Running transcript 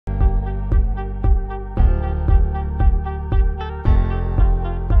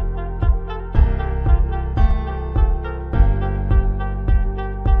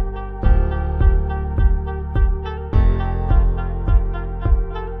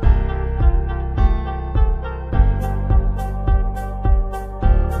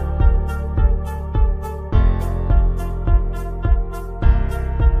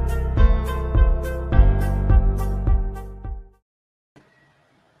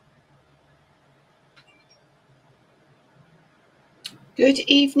Good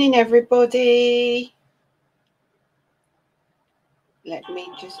evening, everybody. Let me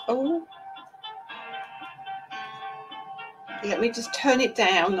just turn it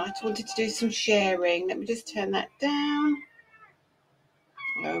down. I wanted to do some sharing. Let me just turn that down.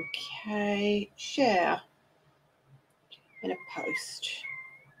 Okay, share in a post.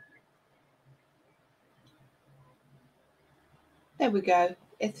 There we go.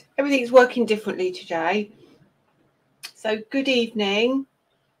 Everything's working differently today. So good evening.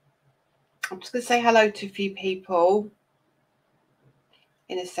 I'm just going to say hello to a few people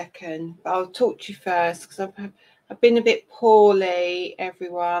in a second, but I'll talk to you first because I've been a bit poorly,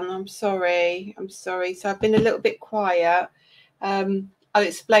 everyone. I'm sorry. So I've been a little bit quiet. I'll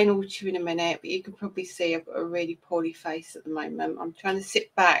explain all to you in a minute, but you can probably see I've got a really poorly face at the moment. I'm trying to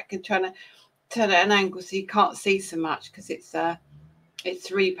sit back and trying to turn at an angle so you can't see so much because it's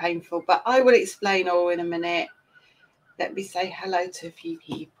really painful. But I will explain all in a minute. Let me say hello to a few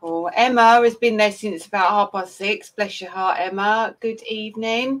people. Emma has been there since about 6:30. Bless your heart, Emma. Good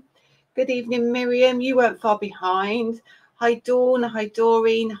evening. Good evening, Miriam. You weren't far behind. Hi, Dawn. Hi,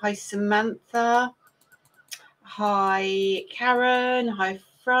 Doreen. Hi, Samantha. Hi, Karen. Hi,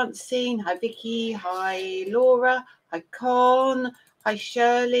 Francine. Hi, Vicky. Hi, Laura. Hi, Con. Hi,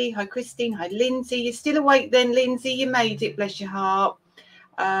 Shirley. Hi, Christine. Hi, Lindsay. You're still awake then, Lindsay? You made it. Bless your heart.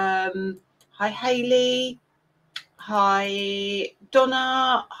 Hi, Hayley. Hi,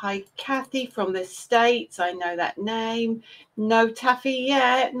 Donna. Hi, Kathy from the States. I know that name. No Taffy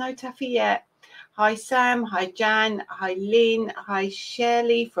yet. Hi, Sam. Hi, Jan. Hi, Lynn. Hi,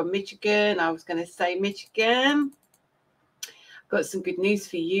 Shirley from Michigan. I was going to say Michigan. Got some good news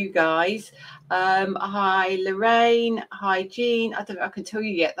for you guys. Hi, Lorraine. Hi, Jean. I don't know if I can tell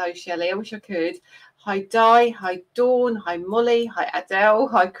you yet, though, Shelley. I wish I could. Hi, Di. Hi, Dawn. Hi, Molly. Hi, Adele.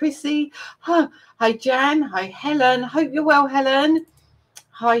 Hi, Chrissy. Hi, Jan. Hi, Helen. Hope you're well, Helen.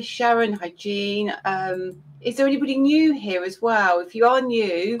 Hi, Sharon. Hi, Jean. Is there anybody new here as well? If you are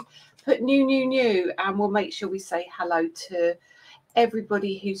new, put new, and we'll make sure we say hello to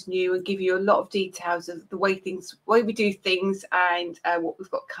everybody who's new and give you a lot of details of the way we do things and what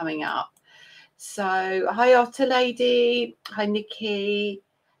we've got coming up. So hi, Otter Lady. Hi, Nikki,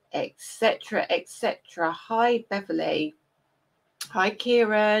 etc. Hi, Beverly. Hi,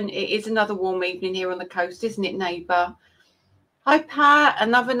 Kieran. It is another warm evening here on the coast, isn't it, neighbour? Hi, Pat,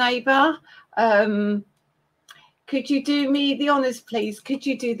 another neighbour. Could you do me the honours, please? Could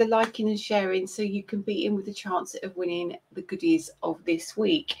you do the liking and sharing so you can be in with the chance of winning the goodies of this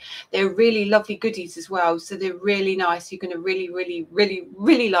week? They're really lovely goodies as well, so they're really nice. You're going to really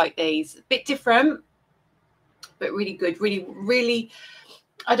like these. A bit different, but really good. Really,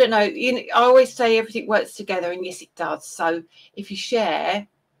 I don't know. I always say everything works together, and yes, it does. So if you share,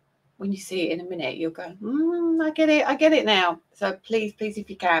 when you see it in a minute, you'll go, I get it now. So please, if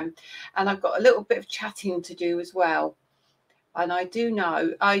you can. And I've got a little bit of chatting to do as well. And I do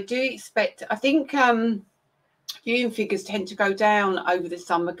expect, I think viewing figures tend to go down over the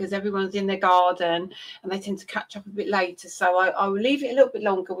summer because everyone's in their garden and they tend to catch up a bit later. So I will leave it a little bit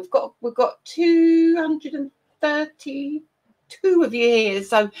longer. We've got 232 of you here,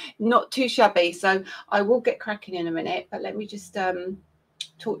 so not too shabby. So I will get cracking in a minute, but let me just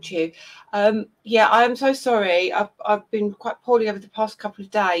talk to you. Yeah, I am so sorry. I've been quite poorly over the past couple of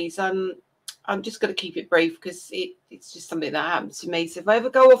days. I'm just going to keep it brief because it's just something that happens to me. So if I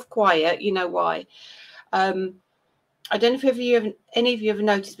ever go off quiet, you know why. I don't know if any of you ever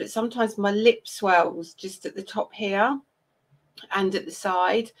noticed, but sometimes my lip swells just at the top here and at the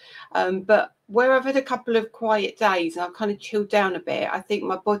side. But where I've had a couple of quiet days and I've kind of chilled down a bit, I think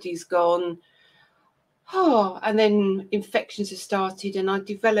my body's gone, and then infections have started and I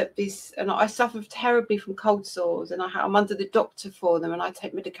developed this, and I suffer terribly from cold sores, and I'm under the doctor for them, and I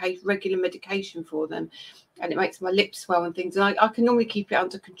take regular medication for them, and it makes my lips swell and things, and I can normally keep it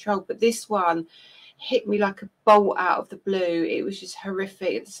under control, but this one hit me like a bolt out of the blue. It was just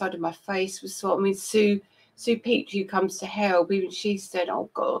horrific. The side of my face was sore. I mean, Sue Peach, who comes to help, even she said, "Oh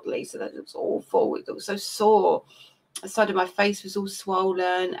God, Lisa, that looks awful. It looks so sore." The side of my face was all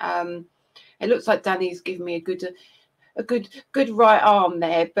swollen. It looks like Danny's given me a good right arm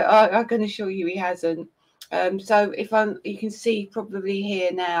there, but I can assure you he hasn't. So you can see probably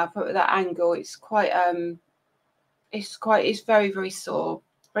here now, from that angle, it's very, very sore.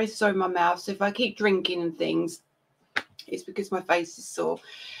 Very sore in my mouth. So if I keep drinking and things, it's because my face is sore,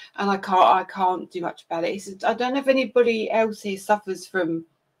 and I can't do much about it. I don't know if anybody else here suffers from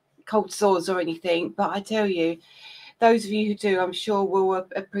cold sores or anything, but I tell you, those of you who do, I'm sure will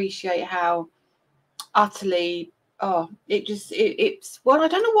appreciate how utterly, it's well, I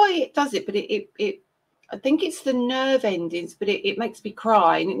don't know why it does it, but I think it's the nerve endings, but it makes me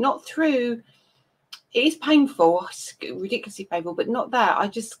cry. Not through, it is painful, ridiculously painful, but not that. I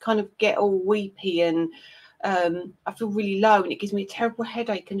just kind of get all weepy and I feel really low, and it gives me a terrible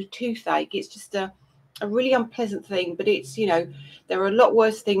headache and a toothache. It's just a really unpleasant thing, but it's, you know, there are a lot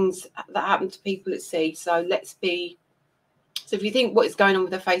worse things that happen to people at sea. So so if you think what is going on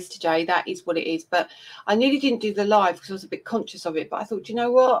with her face today, that is what it is. But I nearly didn't do the live because I was a bit conscious of it. But I thought, you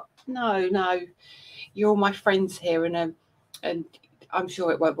know what? No, you're all my friends here, and I'm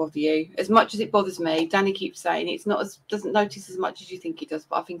sure it won't bother you as much as it bothers me. Danny keeps saying doesn't notice as much as you think he does,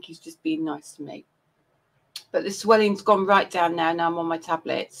 but I think he's just being nice to me. But the swelling's gone right down now. Now I'm on my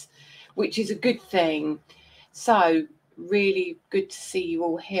tablets, which is a good thing. So really good to see you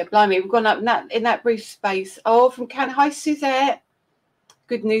all here. Blimey, we've gone up in that brief space. Oh, from Canada. Hi, Suzette.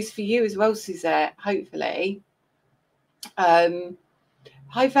 Good news for you as well, Suzette, hopefully.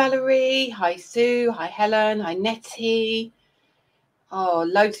 Hi, Valerie. Hi, Sue. Hi, Helen. Hi, Nettie. Oh,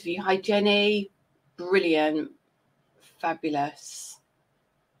 loads of you. Hi, Jenny. Brilliant. Fabulous.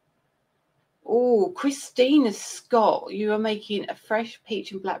 Oh, Christina Scott, you are making a fresh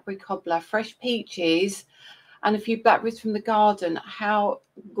peach and blackberry cobbler. Fresh peaches and a few blackberries from the garden. How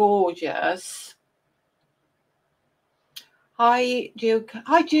gorgeous. Hi, Jill.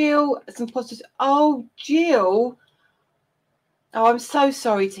 Hi, Jill. Some positive. Oh, Jill. Oh, I'm so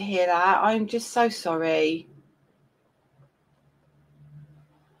sorry to hear that. I'm just so sorry.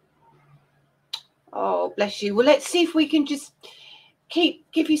 Oh, bless you. Well, let's see if we can just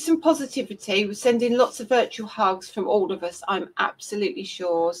give you some positivity. We're sending lots of virtual hugs from all of us, I'm absolutely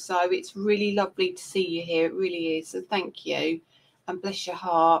sure. So it's really lovely to see you here. It really is. So thank you. And bless your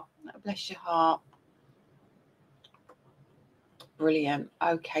heart. Bless your heart. Brilliant.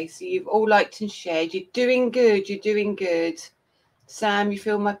 Okay, so you've all liked and shared. You're doing good. You're doing good. Sam, you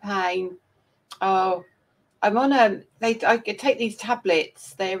feel my pain? Oh, I'm on I take these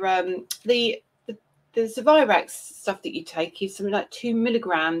tablets. They're the Zavirax stuff that you take is something like 2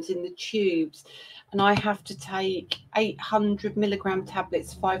 milligrams in the tubes, and I have to take 800 milligram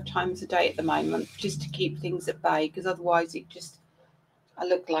tablets 5 times a day at the moment just to keep things at bay, because otherwise I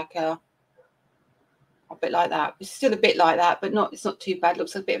look like a bit like that. It's still a bit like that, but it's not too bad. It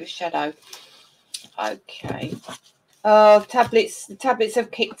looks like a bit of a shadow. Okay. Oh, the tablets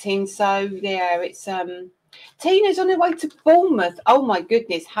have kicked in, so yeah, it's Tina's on her way to Bournemouth. Oh my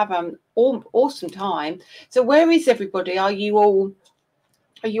goodness, have an awesome time. So where is everybody? Are you all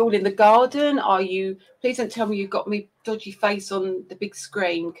in the garden? Please don't tell me you've got me dodgy face on the big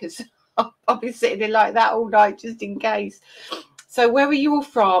screen, because I'll be sitting there like that all night just in case. So where are you all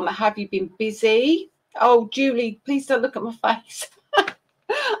from? Have you been busy? Oh, Julie, please don't look at my face. I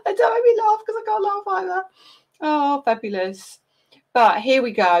don't make me laugh because I can't laugh either. Oh, fabulous. But here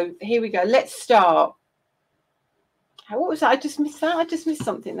we go. Let's start. What was that? I just missed that. I just missed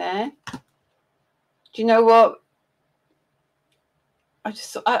something there. Do you know what? I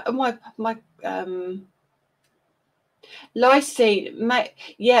just my lysine.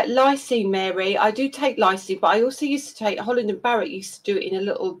 Yeah, lysine, Mary. I do take lysine, but I also used to take Holland and Barrett used to do it in a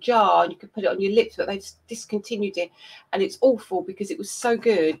little jar, and you could put it on your lips, but they just discontinued it, and it's awful because it was so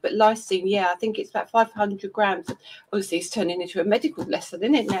good. But lysine, yeah, I think it's about 500 grams. Obviously, it's turning into a medical lesson,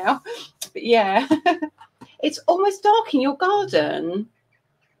 isn't it now? But yeah. It's almost dark in your garden.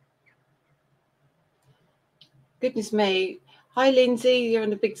 Goodness me. Hi, Lindsay. You're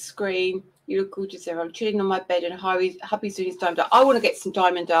on the big screen. You look gorgeous there. I'm chilling on my bed and hubby's doing his diamond art. I want to get some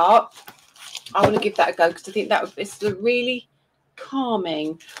diamond art. I want to give that a go because I think it's really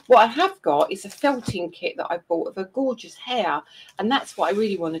calming. What I have got is a felting kit that I bought of a gorgeous hair, and that's what I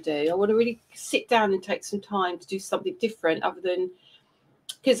really want to do. I want to really sit down and take some time to do something different other than,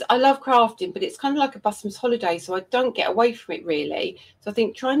 because I love crafting, but it's kind of like a busman's holiday, so I don't get away from it really. So I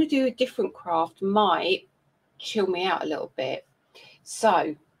think trying to do a different craft might chill me out a little bit.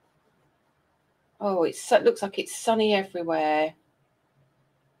 So, oh, it looks like it's sunny everywhere.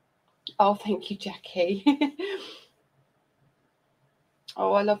 Oh, thank you, Jackie.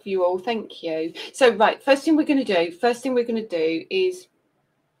 Oh, I love you all. Thank you. So, right, first thing we're going to do is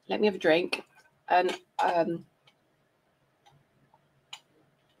let me have a drink, and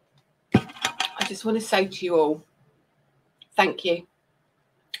I just want to say to you all, thank you.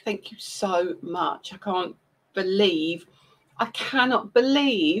 Thank you so much. I cannot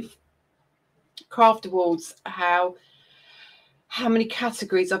believe Craft Awards, how many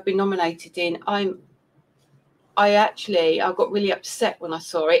categories I've been nominated in. I got really upset when I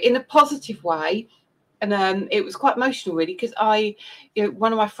saw it in a positive way. And it was quite emotional, really, because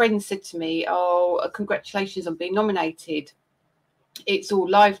one of my friends said to me, "Oh, congratulations on being nominated." it's all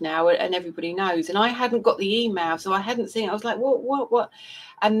live now and everybody knows. And I hadn't got the email, so I hadn't seen it. I was like, what?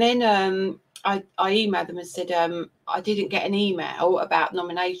 And then I emailed them and said, I didn't get an email about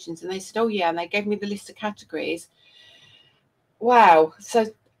nominations. And they said, oh, yeah. And they gave me the list of categories. Wow. So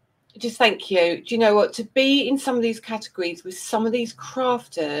just thank you. Do you know what? To be in some of these categories with some of these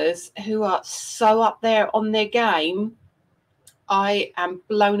crafters who are so up there on their game, I am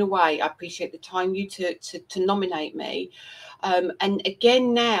blown away. I appreciate the time you took to nominate me. And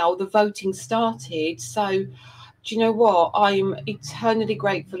again, now the voting started. So do you know what? I'm eternally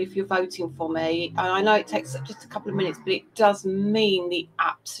grateful if you're voting for me. And I know it takes just a couple of minutes, but it does mean the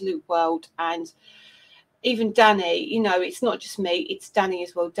absolute world. And even Danny, you know, it's not just me, it's Danny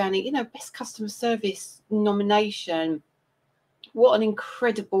as well. Danny, you know, best customer service nomination. What an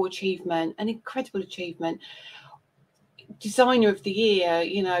incredible achievement, Designer of the year,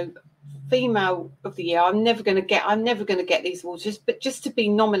 you know, female of the year. I'm never going to get these awards, just to be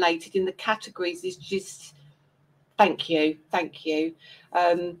nominated in the categories is just, thank you.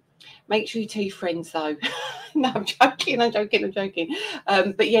 Make sure you tell your friends though. No, I'm joking.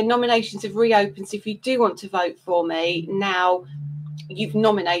 But yeah, nominations have reopened. So if you do want to vote for me now, you've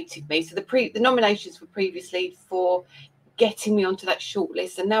nominated me. So the nominations were previously for getting me onto that short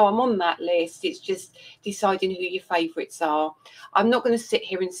list, and now I'm on that list. It's just deciding who your favourites are. I'm not going to sit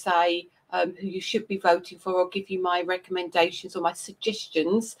here and say who you should be voting for or give you my recommendations or my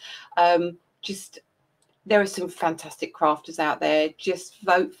suggestions. Just there are some fantastic crafters out there. Just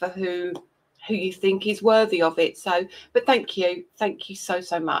vote for who you think is worthy of it. So, but thank you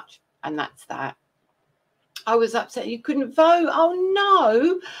so much. And that's that. I was upset you couldn't vote. Oh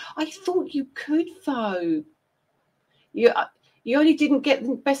no, I thought you could vote. You only didn't get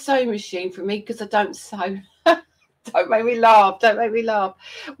the best sewing machine from me because I don't sew. Don't make me laugh.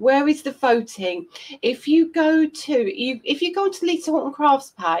 Where is the voting? If you go to Lisa Horton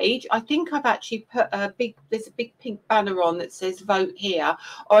Crafts page, I think I've actually put there's a big pink banner on that says vote here,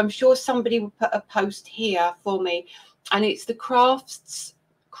 or I'm sure somebody will put a post here for me, and it's the Crafts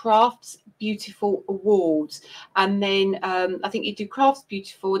Beautiful Awards. And then I think you do Crafts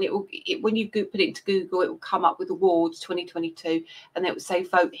Beautiful, and when you put it into Google, it will come up with Awards 2022, and it will say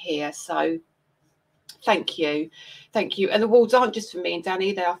vote here. So thank you. And the awards aren't just for me and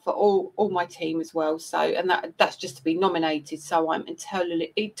Danny, they are for all my team as well. So, and that's just to be nominated. So I'm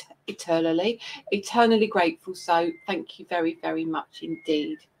eternally grateful. So thank you very, very much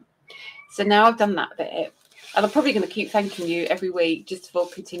indeed. So now I've done that bit, and I'm probably going to keep thanking you every week just for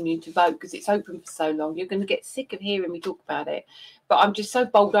continuing to vote, because it's open for so long. You're going to get sick of hearing me talk about it, but I'm just so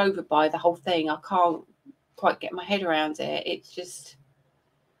bowled over by the whole thing. I can't quite get my head around it. It's just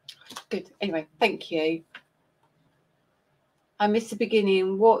good. Anyway, thank you. I missed the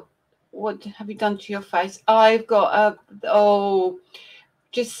beginning. What have you done to your face? I've got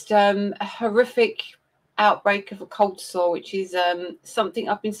just a horrific outbreak of a cold sore, which is something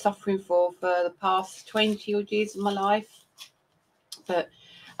I've been suffering for the past 20 odd years of my life. But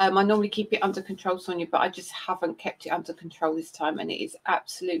I normally keep it under control, Sonia, but I just haven't kept it under control this time, and it is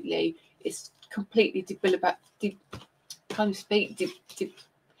it's completely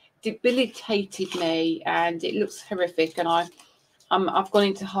debilitated me, and it looks horrific, and I've gone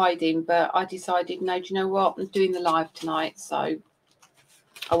into hiding, but I decided, no, do you know what? I'm doing the live tonight, so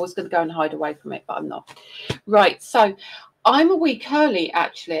I was going to go and hide away from it, but I'm not. Right, so I'm a week early,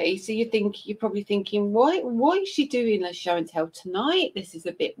 actually. So you're probably thinking, why is she doing a show and tell tonight? This is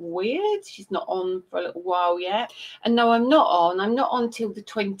a bit weird. She's not on for a little while yet. And no, I'm not on. I'm not on till the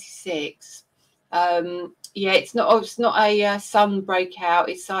 26th. Yeah, it's not a sun breakout.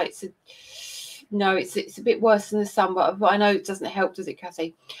 It's a bit worse than the sun, but I know it doesn't help, does it,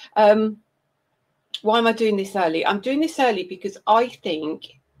 Cassie? Why am I doing this early? I'm doing this early because I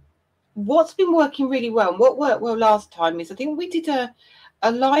think what's been working really well, and what worked well last time, is I think we did a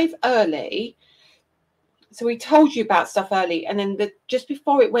live early. So we told you about stuff early, and then just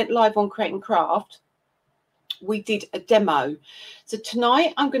before it went live on Create and Craft, we did a demo. So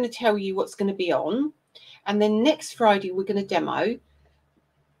tonight I'm going to tell you what's going to be on, and then next Friday we're going to demo,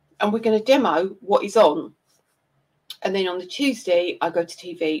 and we're going to demo what is on, and then on the Tuesday I go to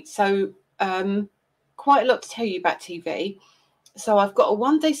TV. So quite a lot to tell you about TV. So I've got a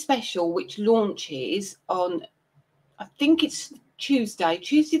one-day special which launches on, I think it's Tuesday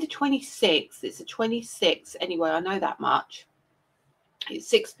the 26th. It's the 26th anyway, I know that much. It's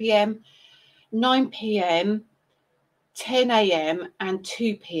 6 p.m, 9 p.m, 10 a.m, and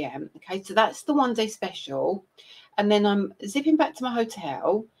 2 p.m. Okay, so that's the one-day special. And then I'm zipping back to my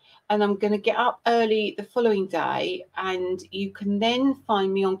hotel, and I'm going to get up early the following day, and you can then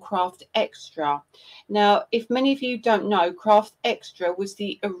find me on Craft Extra. Now, if many of you don't know, Craft Extra was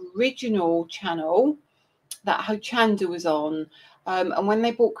the original channel that Hochanda was on, and when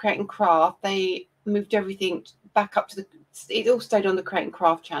they bought Create and Craft, they moved everything back up to it all stayed on the Create and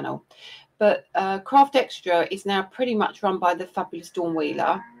Craft channel. But Craft Extra is now pretty much run by the fabulous Dawn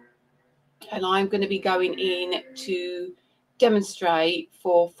Wheeler, and I'm going to be going in to demonstrate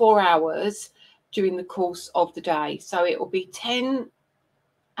for 4 hours during the course of the day. So it will be 10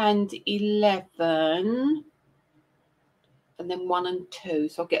 and 11 and then 1 and 2.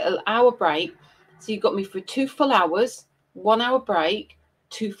 So I'll get an hour break. So you got me for 2 full hours, 1 hour break,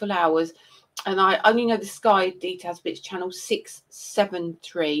 2 full hours. And I only know the Sky details, but it's channel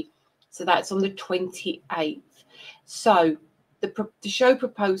 673. So that's on the 28th. So the show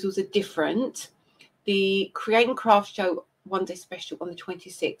proposals are different. The Create and Craft show one day special on the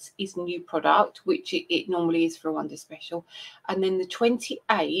 26th is new product, which it normally is for a one day special. And then the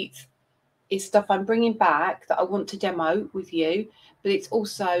 28th is stuff I'm bringing back that I want to demo with you, but it's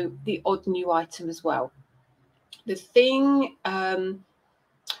also the odd new item as well. The thing,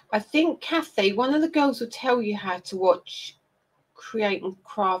 I think Kathy, one of the girls, will tell you how to watch Create and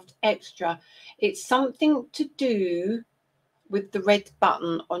Craft Extra. It's something to do with the red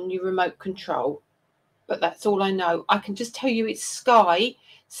button on your remote control, but that's all I know. I can just tell you it's Sky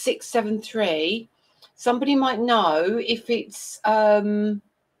 673. Somebody might know if it's on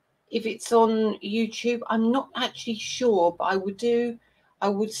YouTube. I'm not actually sure, but I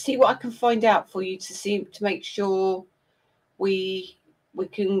would see what I can find out for you to make sure we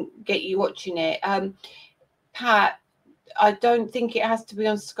can get you watching it. Pat, I don't think it has to be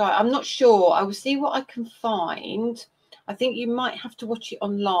on Sky. I'm not sure. I will see what I can find. I think you might have to watch it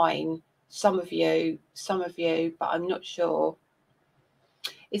online. Some of you, but I'm not sure.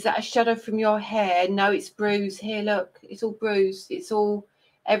 Is that a shadow from your hair? No, it's bruised. Here, look, it's all bruised. It's all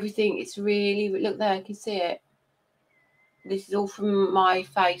everything. It's really, look there, you can see it. This is all from my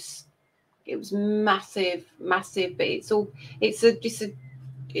face. It was massive, but it's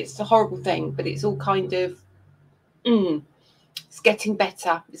a horrible thing, but it's all kind of, it's getting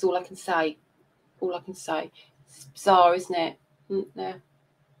better, is all I can say. It's bizarre, isn't it? Yeah.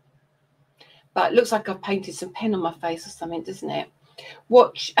 But it looks like I've painted some pen on my face or something, doesn't it?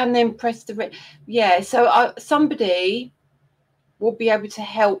 Watch and then press the red. Yeah, so somebody will be able to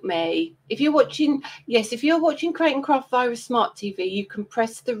help me. If you're watching Create and Craft via Smart TV, you can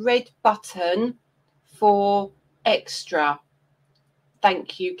press the red button for extra.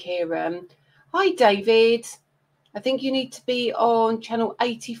 Thank you, Kieran. Hi, David. I think you need to be on channel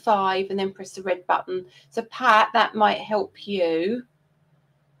 85 and then press the red button. So, Pat, that might help you.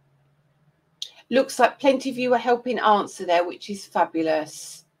 Looks like plenty of you are helping answer there, which is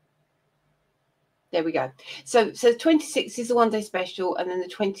fabulous. There we go. So 26th is the one day special, and then the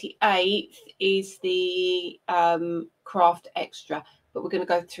 28th is the Craft Extra. But we're going to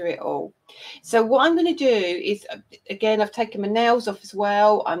go through it all. So what I'm going to do is, again, I've taken my nails off as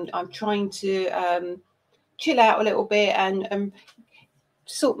well. I'm trying to chill out a little bit and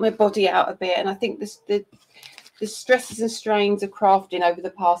sort my body out a bit. And I think the stresses and strains of crafting over the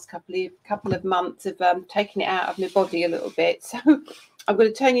past couple of months have taken it out of my body a little bit. So I'm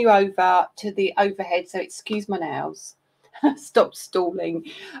going to turn you over to the overhead. So excuse my nails. Stop stalling.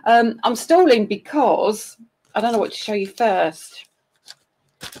 I'm stalling because I don't know what to show you first.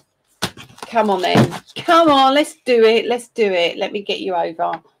 Come on then. Come on, let's do it. Let me get you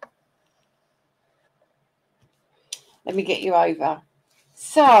over.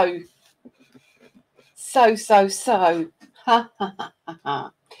 So.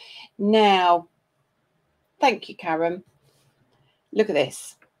 Now, thank you, Karen. Look at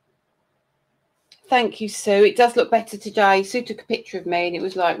this. Thank you, Sue. It does look better today. Sue took a picture of me and it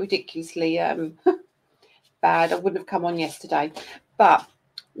was like ridiculously bad. I wouldn't have come on yesterday. But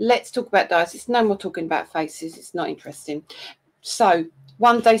let's talk about diets. It's no more talking about faces. It's not interesting. So,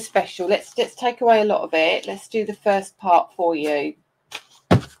 one day special. Let's take away a lot of it. Let's do the first part for you.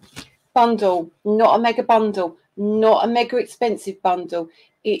 Bundle, not a mega bundle, not a mega expensive bundle.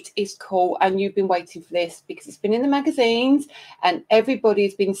 It is cool, and you've been waiting for this because it's been in the magazines and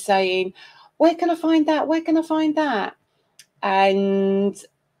everybody's been saying, where can I find that? Where can I find that? And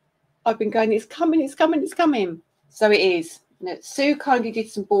I've been going, it's coming. So it is. Now, Sue kindly did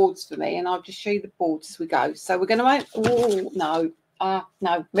some boards for me, and I'll just show you the boards as we go. So we're going to, no,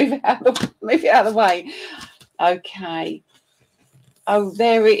 move it out of the way. Okay. Oh,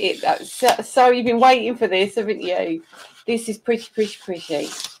 there it is. So you've been waiting for this, haven't you? This is pretty.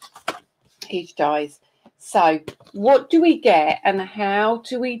 Huge dies. So what do we get and how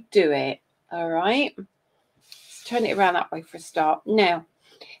do we do it? All right. Let's turn it around that way for a start. Now,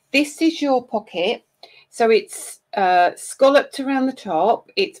 this is your pocket. So it's scalloped around the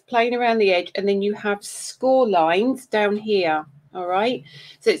top. It's plain around the edge. And then you have score lines down here. All right.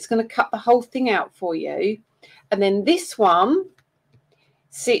 So it's going to cut the whole thing out for you. And then this one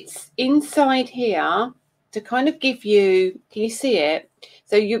sits inside here to kind of give you, can you see it?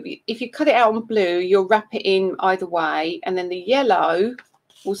 So if you cut it out on blue, you'll wrap it in either way, and then the yellow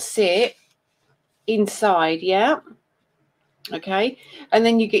will sit inside, yeah? Okay, and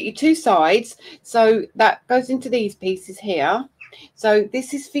then you get your two sides, so that goes into these pieces here. So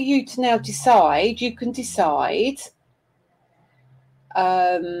this is for you to now decide. You can decide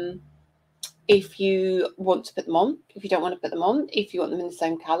if you want to put them on, if you don't want to put them on, if you want them in the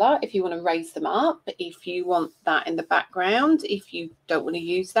same colour, if you want to raise them up, if you want that in the background, if you don't want to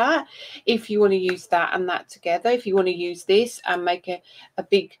use that, if you want to use that and that together, if you want to use this and make a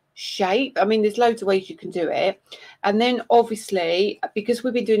big shape. I mean, there's loads of ways you can do it. And then obviously, because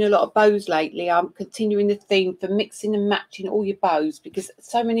we've been doing a lot of bows lately, I'm continuing the theme for mixing and matching all your bows, because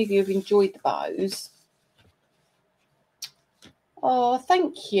so many of you have enjoyed the bows. Oh,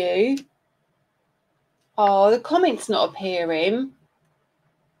 thank you. Oh, the comment's not appearing.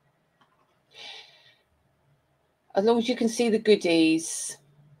 As long as you can see the goodies.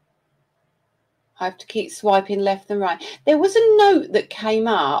 I have to keep swiping left and right. There was a note that came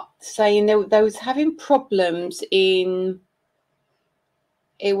up saying they was having problems in,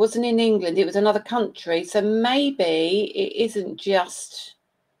 it wasn't in England, it was another country. So maybe it isn't just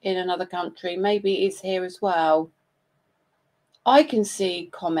in another country. Maybe it is here as well. I can see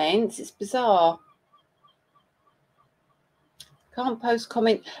comments. It's bizarre. Can't post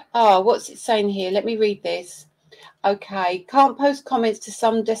comment. Oh, what's it saying here? Let me read this. Okay, can't post comments to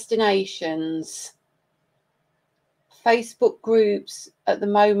some destinations. Facebook groups at the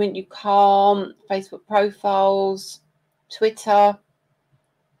moment you can't. Facebook profiles, Twitter.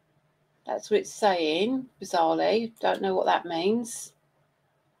 That's what it's saying, bizarrely. Don't know what that means.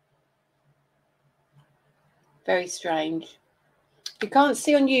 Very strange. If you can't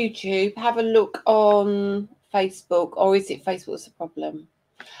see on YouTube, have a look on Facebook, or is it Facebook that's the problem?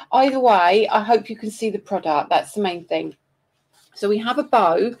 Either way, I hope you can see the product. That's the main thing. So we have a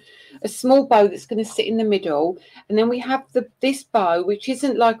bow, a small bow that's going to sit in the middle, and then we have this bow, which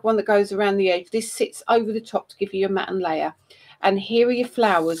isn't like one that goes around the edge. This sits over the top to give you your mat and layer. And here are your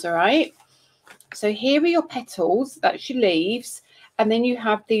flowers, all right? So here are your petals, that's your leaves, and then you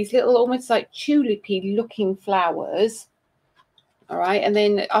have these little almost like tulipy looking flowers. All right, and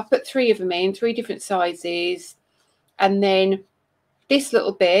then I've put 3 of them in, 3 different sizes, and then this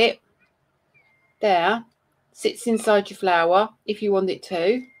little bit there sits inside your flower if you want it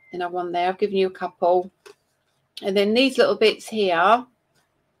to. And I've one there, I've given you a couple. And then these little bits here,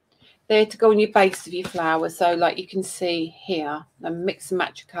 they're to go on your base of your flower. So like you can see here, and mix and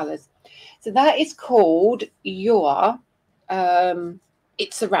match your colours. So that is called your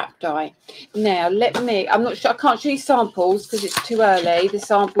It's a Wrap die. Now let me, I'm not sure, I can't show you samples because it's too early. The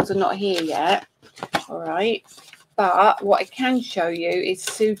samples are not here yet. All right. But what I can show you is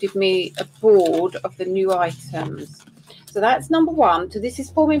Sue did me a board of the new items. So that's number 1. So this is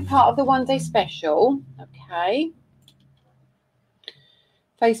forming part of the one-day special. Okay.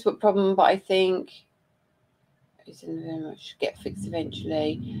 Facebook problem, but I think it's very much get fixed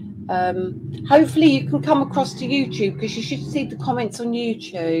eventually. Hopefully you can come across to YouTube, because you should see the comments on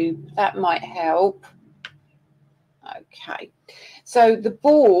YouTube. That might help. Okay. So the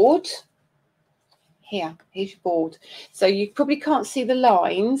board... here's your board. So you probably can't see the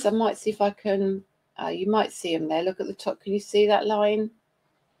lines. I might see if I can, you might see them there. Look at the top. Can you see that line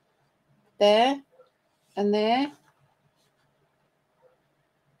there and there?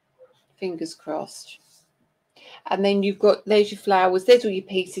 Fingers crossed. And then you've got, there's your flowers, there's all your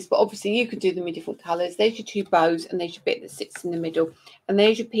pieces, but obviously you could do them in different colours. There's your 2 bows, and there's your bit that sits in the middle. And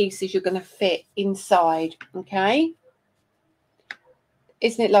there's your pieces you're going to fit inside, okay?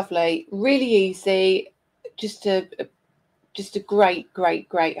 Isn't it lovely? Really easy. Just a great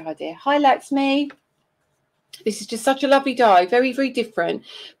idea. Hi, Laxmi. This is just such a lovely die. Very, very different.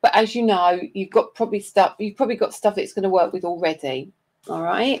 But as you know, you've probably got stuff that's going to work with already. All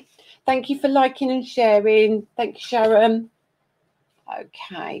right. Thank you for liking and sharing. Thank you, Sharon.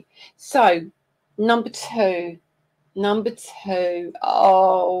 Okay. So number 2. Number 2.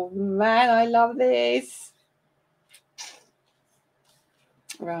 Oh man, I love this.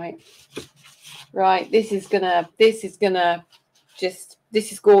 Right. This is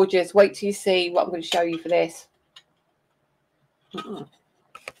gorgeous. Wait till you see what I'm going to show you for this.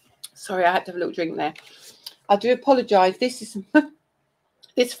 Sorry, I had to have a little drink there. I do apologise. This is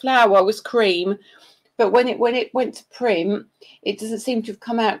this flower was cream, but when it went to print, it doesn't seem to have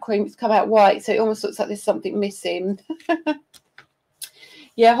come out cream. It's come out white, so it almost looks like there's something missing.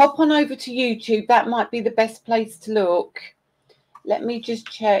 Yeah, hop on over to YouTube. That might be the best place to look. Let me just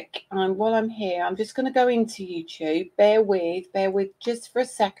check. While I'm here, I'm just going to go into YouTube. Bear with just for a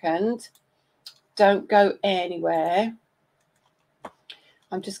second. Don't go anywhere.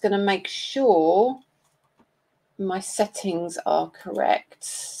 I'm just going to make sure my settings are correct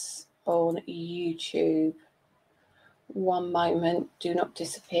on YouTube. One moment. Do not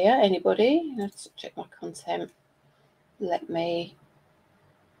disappear, anybody. Let's check my content. Let me...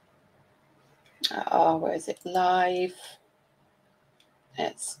 where is it? Live.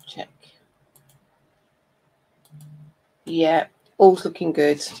 Let's check. Yeah, all's looking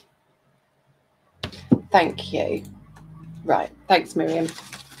good. Thank you. Right, thanks, Miriam.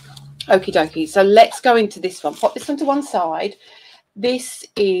 Okie dokie. So let's go into this one. Pop this one to one side. This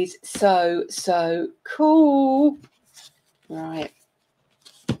is so cool. Right.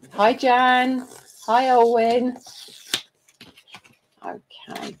 Hi, Jan. Hi, Owen.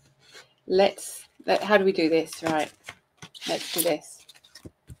 Okay. How do we do this? Right. Let's do this.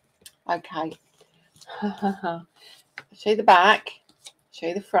 Okay. Show you the back, show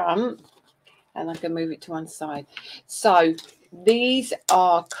you the front, and I can move it to one side. So these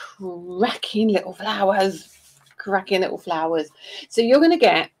are cracking little flowers. So you're going to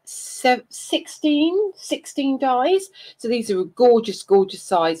get 16 dies. So these are a gorgeous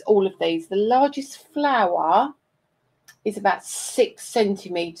size, all of these. The largest flower is about 6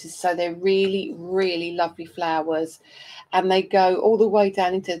 centimeters, so they're really lovely flowers, and they go all the way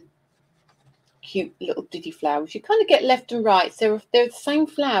down into cute little diddy flowers. You kind of get left and right, so they're the same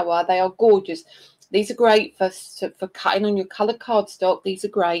flower. They are gorgeous. These are great for cutting on your coloured cardstock. These are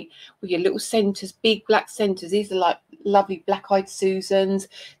great with your little centres, big black centres. These are like lovely black-eyed Susans.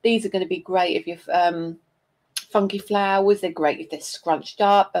 These are going to be great if you're funky flowers. They're great if they're scrunched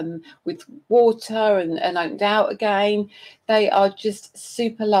up and with water and opened out again. They are just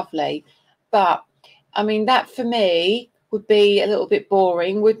super lovely. But I mean, that for me would be a little bit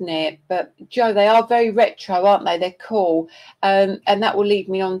boring, wouldn't it? But Joe, they are very retro, aren't they? They're cool. And that will lead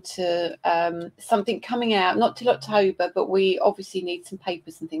me on to something coming out, not till October, but we obviously need some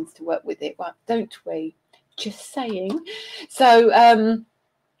papers and things to work with it, well, don't we? Just saying. So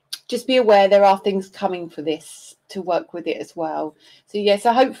just be aware there are things coming for this to work with it as well. So yeah,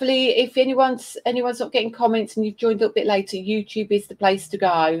 so hopefully if anyone's not getting comments and you've joined a little bit later, YouTube is the place to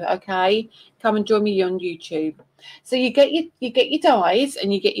go. Okay, come and join me on YouTube. So you get your dies,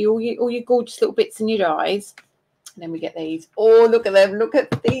 and you get all your gorgeous little bits in your dies, and then we get these. Oh, look at them! Look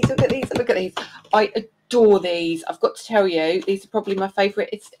at these! Look at these! Look at these! I adore these. I've got to tell you, these are probably my favourite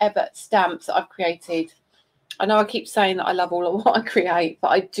ever stamps that I've created. I know I keep saying that I love all of what I create, but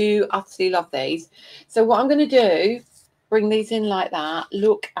I do utterly love these. So what I'm going to do, bring these in like that.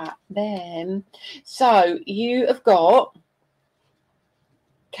 Look at them. So you have got...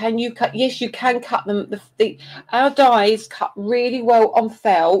 Can you cut? Yes, you can cut them. Our dies cut really well on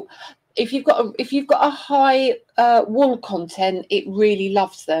felt. If you've got a high wool content, it really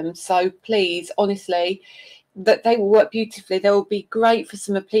loves them. So please, honestly, that they will work beautifully. They will be great for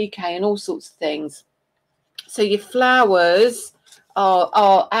some applique and all sorts of things. So your flowers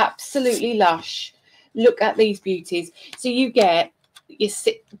are absolutely lush. Look at these beauties. So you get your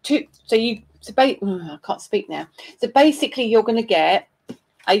two. I can't speak now. So basically, you're going to get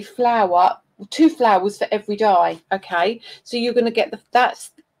a flower, 2 flowers for every die. Okay, so you're going to get that's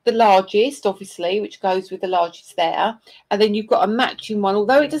the largest, obviously, which goes with the largest there, and then you've got a matching one.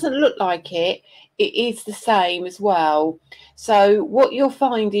 Although it doesn't look like it, it is the same as well. So what you'll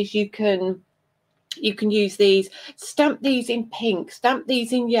find is you can use these, stamp these in pink, stamp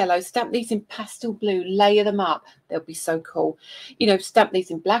these in yellow, stamp these in pastel blue, layer them up. They'll be so cool. You know, stamp these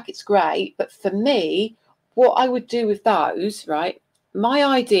in black, it's great. But for me, what I would do with those, right, my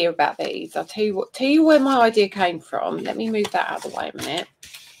idea about these, I'll tell you where my idea came from. Let me move that out of the way a minute.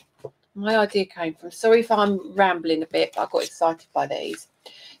 My idea came from, sorry if I'm rambling a bit, but I got excited by these.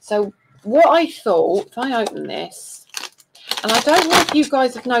 So what I thought, if I open this, and I don't know if you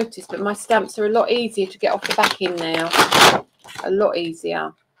guys have noticed, but my stamps are a lot easier to get off the backing now. A lot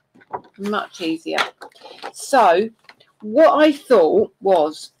easier. Much easier. So what I thought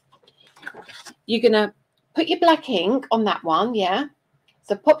was, you're going to put your black ink on that one, yeah?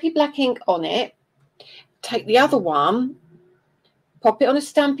 So pop your black ink on it. Take the other one, pop it on a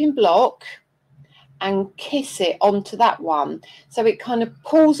stamping block, and kiss it onto that one. So it kind of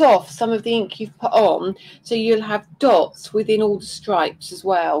pulls off some of the ink you've put on, so you'll have dots within all the stripes as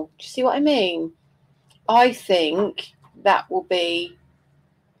well. Do you see what I mean? I think that will be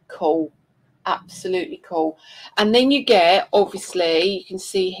cool. Absolutely cool. And then you get, obviously, you can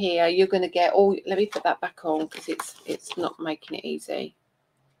see here, you're going to get all, let me put that back on because it's not making it easy.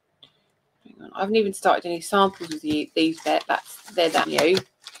 Hang on. I haven't even started any samples with these bit. They're that new.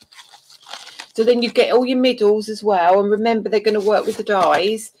 So then you get all your middles as well, and remember they're going to work with the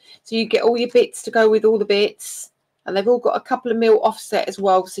dies, so you get all your bits to go with all the bits, and they've all got a couple of mil offset as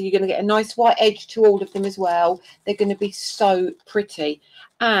well, so you're going to get a nice white edge to all of them as well. They're going to be so pretty.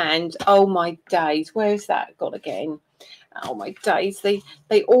 And oh my days, where's that gone again? Oh my days,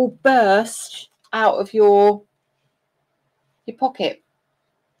 they all burst out of your pocket.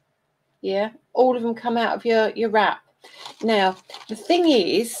 Yeah, all of them come out of your wrap. Now the thing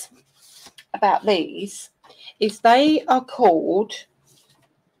is about these is they are called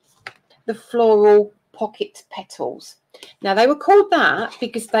the floral pocket petals. Now they were called that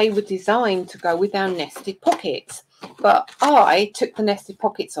because they were designed to go with our nested pockets, but I took the nested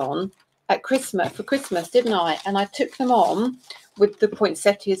pockets on at Christmas for Christmas, didn't I? And I took them on with the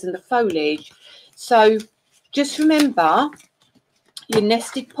poinsettias and the foliage. So just remember your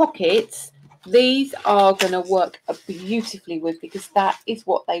nested pockets, these are going to work beautifully with, because that is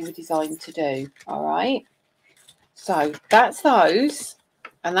what they were designed to do. All right, so that's those,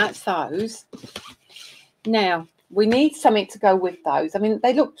 and that's those. Now we need something to go with those. I mean,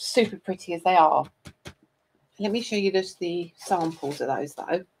 they look super pretty as they are. Let me show you just the samples of those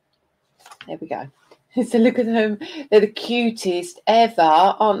though. There we go. So look at them, they're the cutest ever,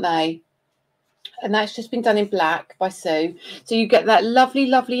 aren't they? And that's just been done in black by Sue, so you get that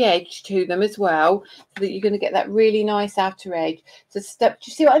lovely edge to them as well, so that you're going to get that really nice outer edge. So do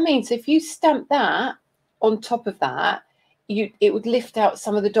you see what I mean? So if you stamp that on top of that, it would lift out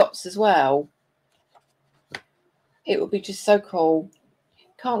some of the dots as well. It would be just so cool.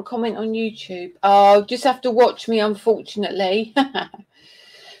 Can't comment on YouTube. Oh, just have to watch me, unfortunately.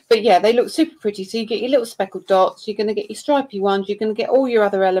 But yeah, they look super pretty. So you get your little speckled dots, you're going to get your stripy ones, you're going to get all your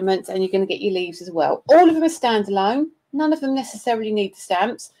other elements, and you're going to get your leaves as well. All of them are standalone. None of them necessarily need the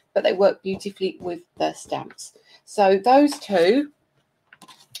stamps, but they work beautifully with the stamps. So those two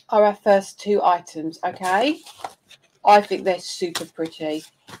are our first two items, okay? I think they're super pretty.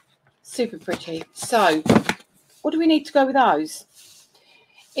 Super pretty. So what do we need to go with those?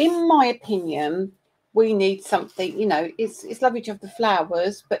 In my opinion, we need something, you know, it's lovely to have the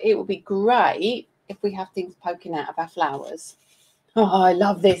flowers, but it would be great if we have things poking out of our flowers. Oh, I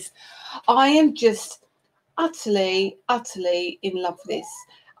love this. I am just utterly in love with this.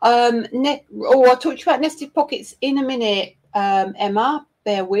 I'll talk to you about nested pockets in a minute, Emma.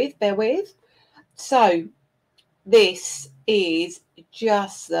 Bear with. So this is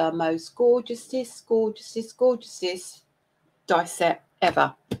just the most gorgeous die set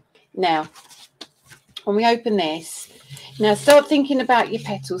ever. Now, when we open this, now start thinking about your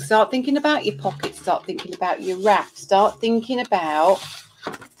petals, start thinking about your pockets, start thinking about your wrap, start thinking about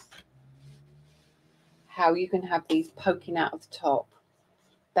how you can have these poking out of the top.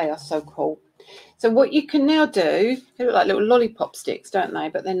 They are so cool. So what you can now do, they look like little lollipop sticks, don't they?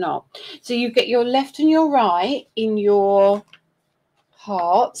 But they're not. So you get your left and your right in your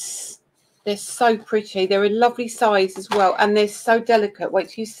hearts. They're so pretty. They're a lovely size as well, and they're so delicate. Wait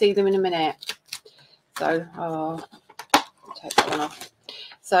till you see them in a minute. So, I'll take that one off.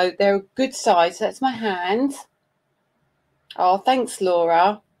 So they're a good size. So that's my hand. Oh, thanks,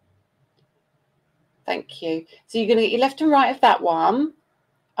 Laura. Thank you. So you're going to get your left and right of that one.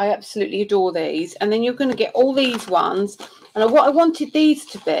 I absolutely adore these. And then you're going to get all these ones. And what I wanted these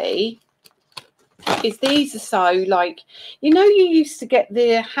to be is these are so, like, you know, you used to get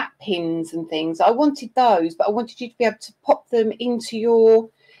the hat pins and things. I wanted those, but I wanted you to be able to pop them into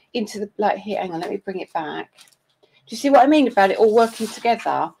the, like, here, hang on, let me bring it back. Do you see what I mean about it all working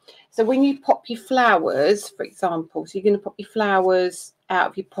together? So when you pop your flowers, for example, so you're going to pop your flowers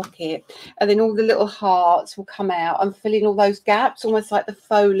out of your pocket, and then all the little hearts will come out and fill in all those gaps, almost like the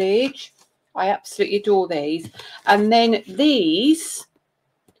foliage. I absolutely adore these. And then these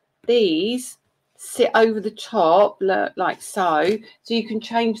sit over the top like so you can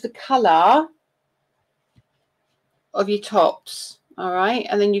change the colour of your tops. All right,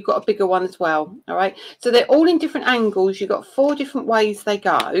 and then you've got a bigger one as well. All right, so they're all in different angles. You've got 4 different ways they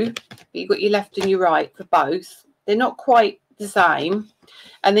go, but you've got your left and your right for both. They're not quite the same.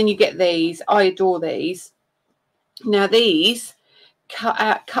 And then you get these. I adore these. Now these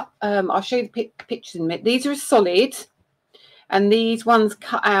I'll show you the pictures in a minute. These are a solid, and these ones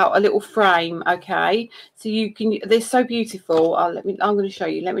cut out a little frame. Okay, so you can, they're so beautiful. I'm going to show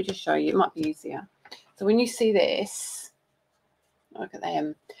you. Let me just show you, it might be easier. So when you see this, look at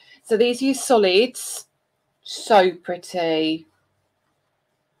them. So these are your solids, So pretty.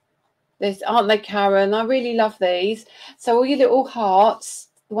 Aren't they, Karen? I really love these. So all your little hearts,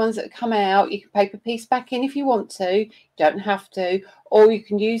 the ones that come out, you can paper piece back in if you want to. You don't have to. Or you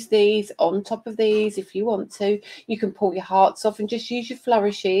can use these on top of these if you want to. You can pull your hearts off and just use your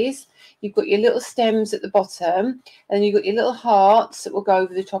flourishes. You've got your little stems at the bottom, and you've got your little hearts that will go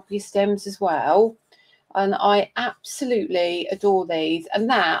over the top of your stems as well. And I absolutely adore these. And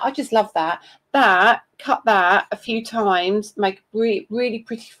that, I just love that. Cut that a few times, make a really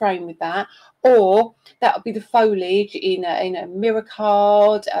pretty frame with that. Or that would be the foliage in a mirror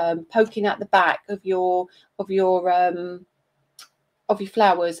card, poking out the back of your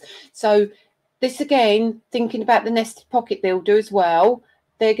flowers. So this, again, thinking about the nested pocket builder as well,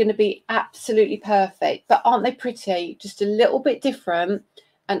 they're going to be absolutely perfect. But aren't they pretty? Just a little bit different.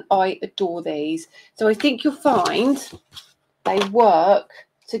 And I adore these. So I think you'll find they work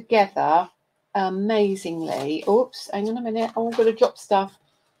together amazingly. Oops, hang on a minute. Oh, I'm going to drop stuff.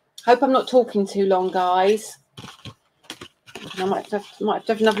 Hope I'm not talking too long, guys. I might have to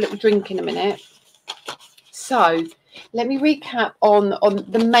have another little drink in a minute. So let me recap on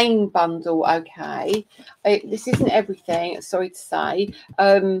the main bundle, okay? This isn't everything, sorry to say,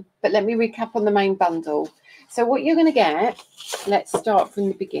 but let me recap on the main bundle. So what you're going to get, let's start from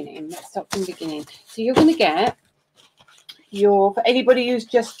the beginning. So you're going to get for anybody who's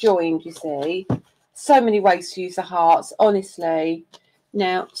just joined, you see, so many ways to use the hearts, honestly.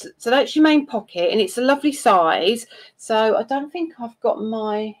 Now, so that's your main pocket, and it's a lovely size. So I don't think I've got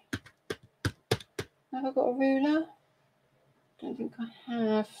have I got a ruler? I don't think I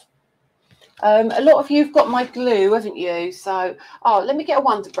have. A lot of you have got my glue, haven't you? So, let me get a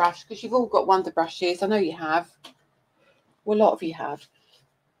wonder brush, because you've all got wonder brushes. I know you have. Well, a lot of you have.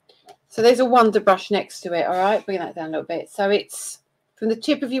 So there's a wonder brush next to it, all right? Bring that down a little bit. So it's from the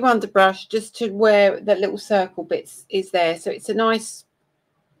tip of your wonder brush just to where that little circle bit is there. So it's a nice,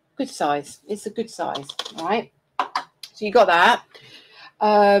 good size. It's a good size, all right? So you got that.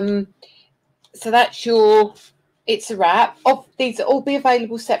 So that's it's a wrap. These will all be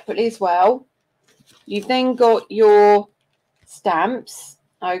available separately as well. You've then got your stamps,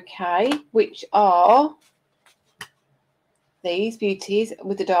 okay, which are these beauties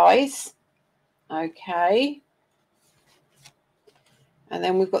with the dies, okay. And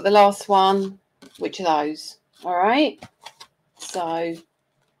then we've got the last one, which are those, all right. So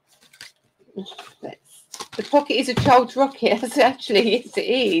the pocket is a child's rocket. Actually, yes, it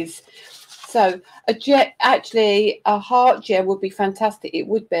is. So a heart gem would be fantastic. It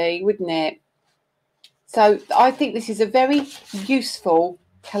would be, wouldn't it? So I think this is a very useful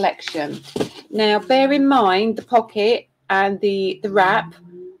collection. Now, bear in mind the pocket and the wrap.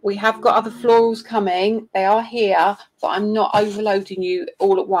 We have got other florals coming. They are here, but I'm not overloading you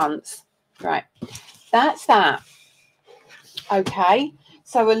all at once. Right, that's that. Okay,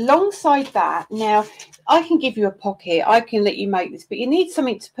 so alongside that, now I can give you a pocket. I can let you make this, but you need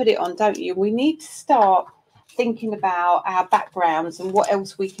something to put it on, don't you? We need to start thinking about our backgrounds and what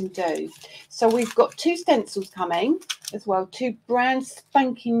else we can do. So we've got 2 stencils coming as well, 2 brand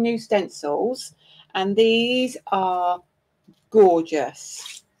spanking new stencils, and these are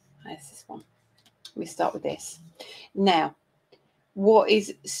gorgeous. There's this one. Let me start with this. Now, what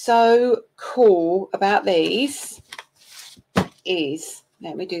is so cool about these is,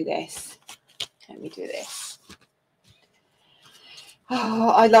 let me do this. Oh,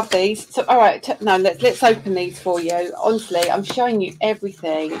 I love these. So, all right, now let's open these for you. Honestly, I'm showing you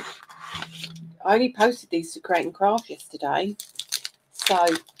everything. I only posted these to Create and Craft yesterday. So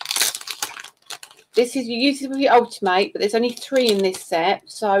this is, you use it with your Ultimate, but there's only 3 in this set.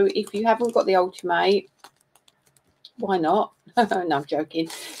 So if you haven't got the Ultimate, why not? No, I'm joking.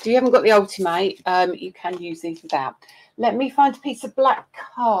 If you haven't got the Ultimate, you can use these without. Let me find a piece of black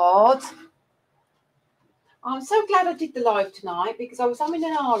card. I'm so glad I did the live tonight, because I was umming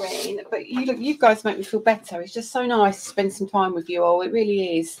and ahhing, but you guys make me feel better. It's just so nice to spend some time with you all. It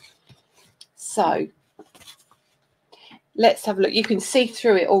really is. So let's have a look. You can see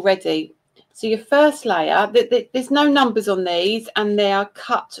through it already. So your first layer, there's no numbers on these, and they are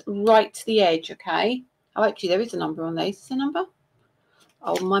cut right to the edge, okay? Oh, actually, there is a number on these. Is there a number?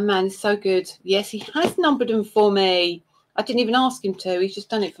 Oh, my man is so good. Yes, he has numbered them for me. I didn't even ask him to. He's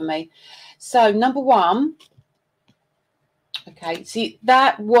just done it for me. So number 1. Okay, see,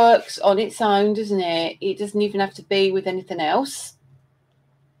 that works on its own, doesn't it? It doesn't even have to be with anything else.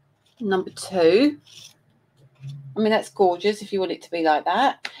 Number 2. I mean, that's gorgeous if you want it to be like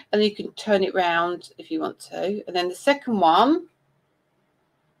that. And you can turn it round if you want to. And then the second one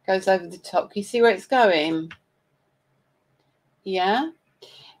goes over the top. Can you see where it's going? Yeah.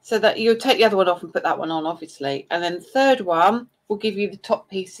 So that you'll take the other one off and put that one on, obviously. And then the third one will give you the top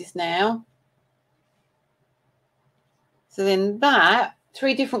pieces now. So then that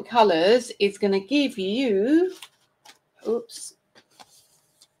 3 different colours is going to give you, oops,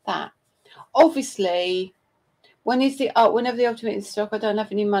 that. Obviously, whenever the ultimate in stock, I don't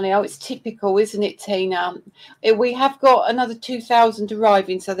have any money. Oh, it's typical, isn't it, Tina? We have got another 2,000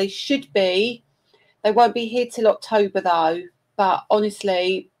 arriving, so they should be. They won't be here till October, though. But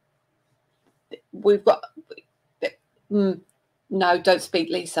honestly, we've got... no, don't speak,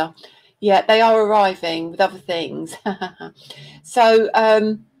 Lisa. Yeah, they are arriving with other things. So,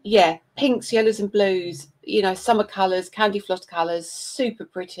 yeah, pinks, yellows and blues, you know, summer colours, candy floss colours, super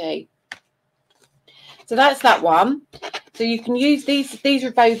pretty. So that's that one. So you can use these are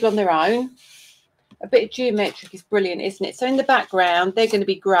available on their own. A bit of geometric is brilliant, isn't it? So in the background, they're going to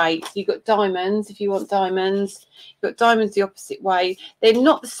be great. So you've got diamonds if you want diamonds. You've got diamonds the opposite way. They're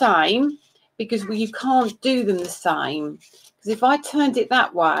not the same because you can't do them the same. Because if I turned it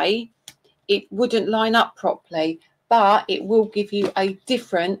that way, it wouldn't line up properly, but it will give you a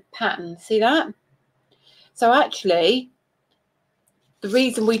different pattern. See that? So actually, the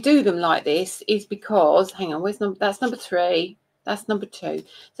reason we do them like this is because, hang on, that's number 3. That's number 2.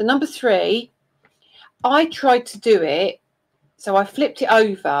 So number 3, I tried to do it. So I flipped it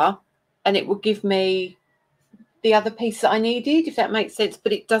over and it would give me the other piece that I needed, if that makes sense,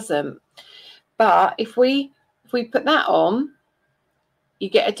 but it doesn't. But if we put that on, you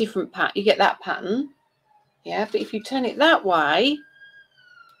get a different pattern. You get that pattern. Yeah, but if you turn it that way,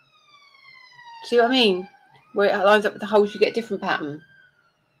 see what I mean? Where it lines up with the holes, you get a different pattern.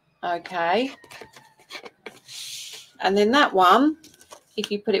 Okay. And then that one,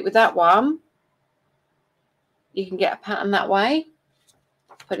 if you put it with that one, you can get a pattern that way.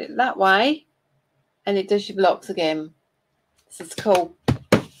 Put it that way, and it does your blocks again. This is cool.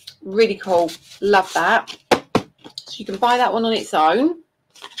 Really cool. Love that. So you can buy that one on its own,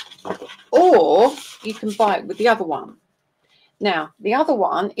 or you can buy it with the other one. Now, the other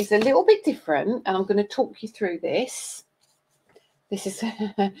one is a little bit different, and I'm going to talk you through this. This is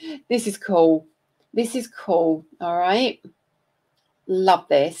this is cool. This is cool. All right. Love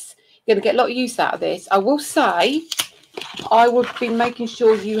this. You're going to get a lot of use out of this. I will say I would be making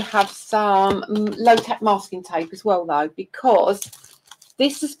sure you have some low-tack masking tape as well, though, because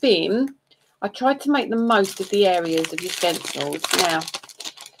this has been, I tried to make the most of the areas of your stencils. Now,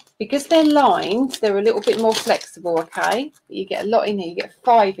 because they're lined, they're a little bit more flexible, okay? You get a lot in here. You get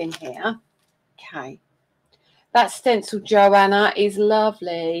 5 in here. Okay. That stencil, Joanna, is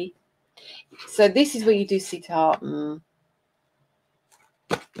lovely. So this is where you do sit art.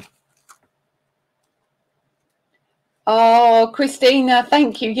 Oh, Christina,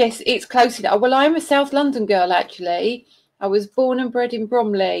 thank you. Yes, it's close enough. Well, I am a South London girl, actually. I was born and bred in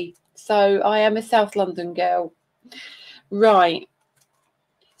Bromley, so I am a South London girl. Right.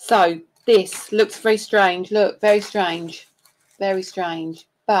 So this looks very strange. Look, very strange. Very strange.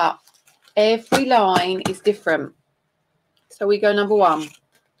 But every line is different. So we go number 1.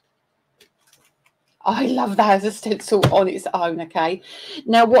 I love that as a stencil on its own, okay?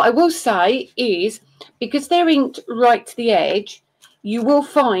 Now, what I will say is, because they're inked right to the edge, you will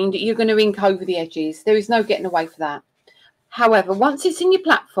find you're going to ink over the edges. There is no getting away from that. However, once it's in your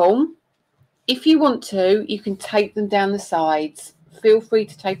platform, if you want to, you can tape them down the sides. Feel free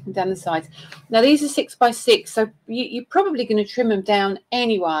to tape them down the sides. Now, these are 6x6, so you're probably going to trim them down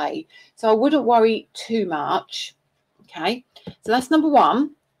anyway. So I wouldn't worry too much, okay? So that's number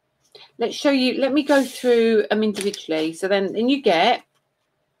 1. Let's show you, let me go through them individually. So then you get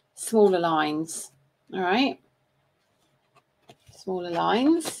smaller lines, all right? Smaller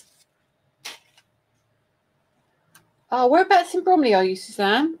lines. Oh, whereabouts in Bromley are you,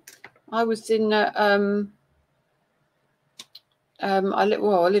 Suzanne? I was in, I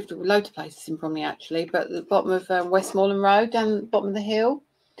lived a load of places in Bromley, actually, but at the bottom of Westmoreland Road, down the bottom of the hill.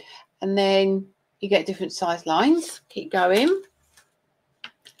 And then you get different size lines. Keep going.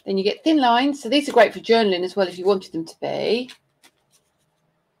 Then you get thin lines. So these are great for journaling as well if you wanted them to be.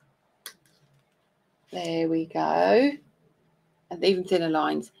 There we go. And even thinner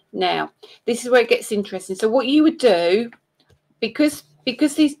lines. Now, this is where it gets interesting. So what you would do, because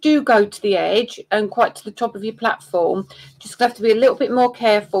these do go to the edge and quite to the top of your platform, just have to be a little bit more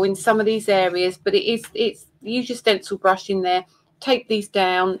careful in some of these areas. But it's use your stencil brush in there. Tape these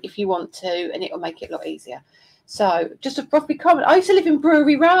down if you want to, and it will make it a lot easier. So just a properly comment. I used to live in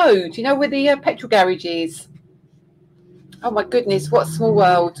Brewery Road, you know, where the petrol garage is. Oh, my goodness, what a small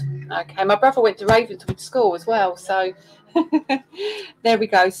world. Okay, my brother went to Ravenswood School as well. So there we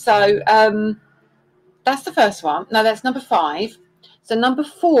go. So that's the first one. No, that's number 5. So number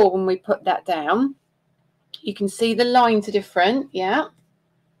 4, when we put that down, you can see the lines are different. Yeah.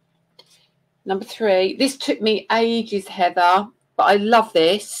 Number 3, this took me ages, Heather, but I love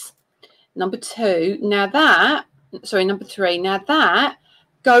this. Number 2, number 3, now that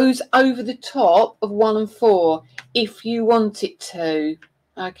goes over the top of 1 and 4 if you want it to.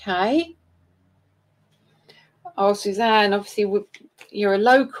 Okay. Oh, Suzanne, obviously you're a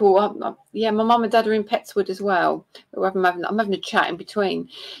local. Yeah, my mum and dad are in Petswood as well. I'm having a chat in between.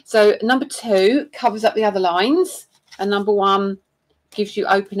 So number 2 covers up the other lines, and number 1 gives you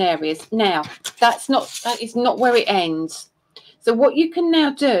open areas. Now that is not where it ends. So what you can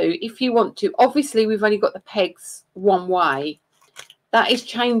now do, if you want to, obviously we've only got the pegs one way. That is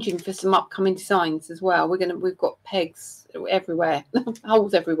changing for some upcoming designs as well. We've got pegs everywhere,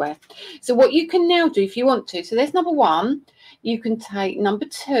 holes everywhere. So what you can now do if you want to, so there's number 1, you can take number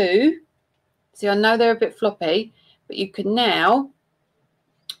 2. See, I know they're a bit floppy, but you can now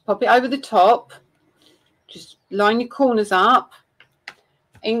pop it over the top, just line your corners up,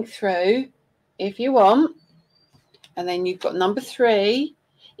 ink through if you want, and then you've got number 3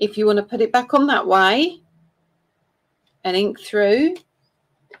 if you want to put it back on that way and ink through,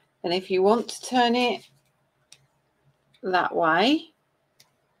 and if you want to turn it that way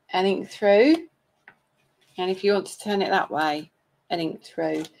and ink through, and if you want to turn it that way and ink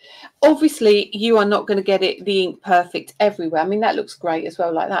through. Obviously you are not going to get the ink perfect everywhere. I mean, that looks great as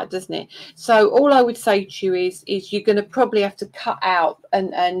well like that, doesn't it? So all I would say to you is you're going to probably have to cut out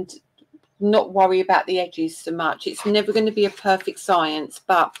and not worry about the edges so much. It's never going to be a perfect science,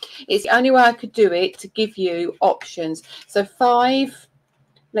 but it's the only way I could do it to give you options. So 5,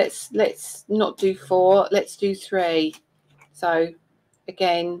 let's not do 4, let's do 3. So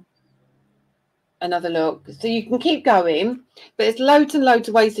again, another look. So you can keep going, but there's loads and loads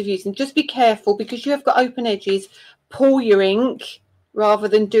of ways of using. Just be careful because you have got open edges. Pour your ink rather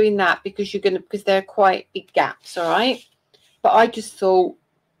than doing that because because they're quite big gaps. All right, but I just thought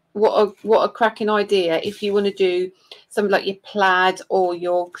what a cracking idea if you want to do something like your plaid or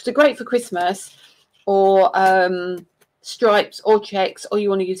because they're great for Christmas, or stripes or checks, or you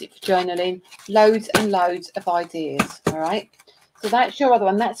want to use it for journaling. Loads and loads of ideas. All right, so that's your other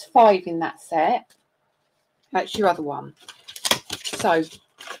one. That's 5 in that set. That's your other one. So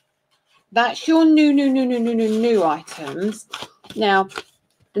that's your new items. Now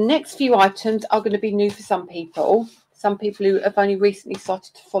the next few items are going to be new for some people who have only recently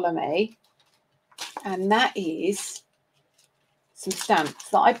started to follow me, and that is some stamps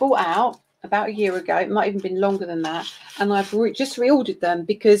that I bought out about a year ago. It might even been longer than that, and I've just reordered them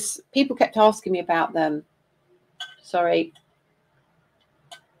because people kept asking me about them. Sorry,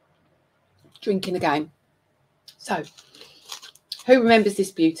 drinking again. So who remembers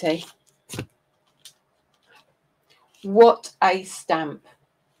this beauty? What a stamp.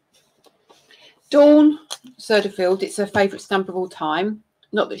 Dawn Soderfield, it's her favourite stamp of all time.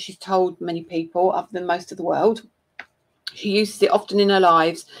 Not that she's told many people other than most of the world. She uses it often in her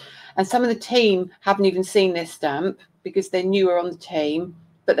lives, and some of the team haven't even seen this stamp because they're newer on the team,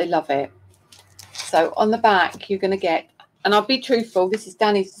 but they love it. So on the back you're going to get, and I'll be truthful, this is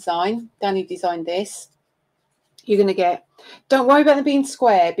Danny's design. Danny designed this. You're going to get, don't worry about them being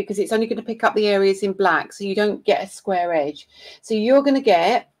square because it's only going to pick up the areas in black, so you don't get a square edge. So you're going to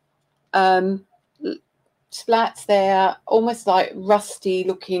get splats there, almost like rusty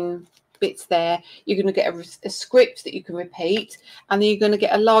looking bits there. You're going to get a script that you can repeat, and then you're going to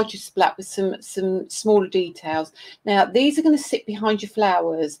get a larger splat with some smaller details. Now these are going to sit behind your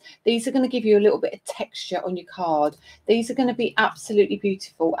flowers. These are going to give you a little bit of texture on your card. These are going to be absolutely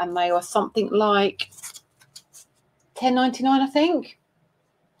beautiful, and they are something like $10.99, I think.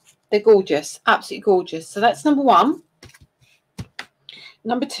 They're gorgeous, absolutely gorgeous. So that's number 1.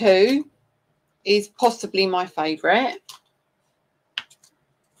 Number 2 is possibly my favourite,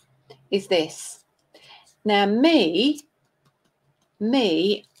 is this. Now me,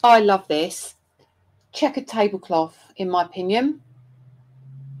 I love this. Checkered tablecloth, in my opinion.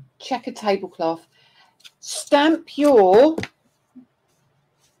 Checkered tablecloth. Stamp your,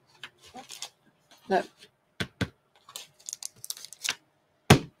 look,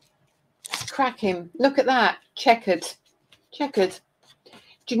 it's cracking. Look at that, checkered. Do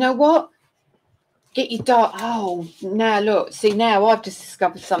you know what? Get your dart. Oh, now look. See, now I've just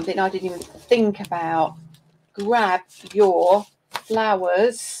discovered something I didn't even think about. Grab your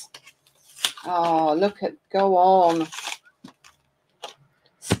flowers. Oh, look at, go on.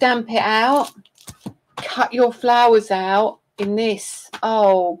 Stamp it out. Cut your flowers out in this.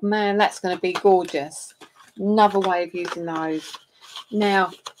 Oh, man, that's going to be gorgeous. Another way of using those.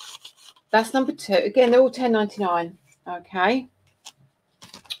 Now, that's number 2. Again, they're all $10.99. Okay.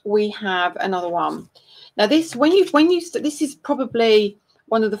 we have another one. Now this, this is probably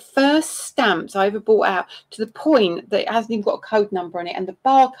one of the first stamps I ever bought out, to the point that it hasn't even got a code number on it, and the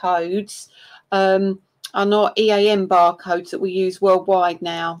barcodes are not EAM barcodes that we use worldwide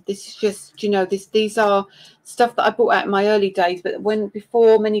now. This is just, you know, these are stuff that I bought out in my early days, but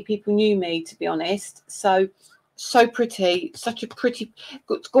before many people knew me, to be honest. So pretty, such a pretty,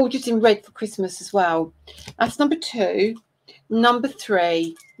 gorgeous in red for Christmas as well. That's number 2. Number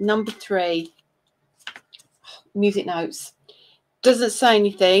three, music notes. Doesn't say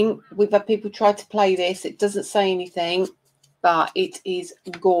anything. We've had people try to play this. It doesn't say anything, but it is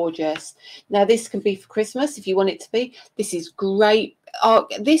gorgeous. Now this can be for Christmas if you want it to be. This is great.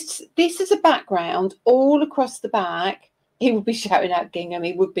 This is a background all across the back. He would be shouting out gingham.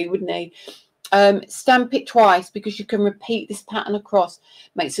 He would be, wouldn't he? Stamp it twice, because you can repeat this pattern across.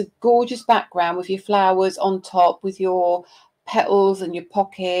 Makes a gorgeous background with your flowers on top, with your petals and your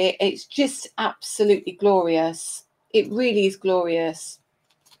pocket. It's just absolutely glorious. It really is glorious.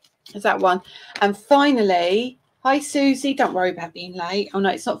 There's that one. And finally, hi Susie, don't worry about being late. Oh no,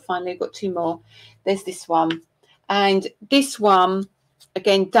 it's not finally, I've got 2 more. There's this one, and this one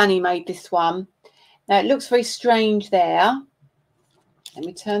again, Danny made this one. Now it looks very strange there. Let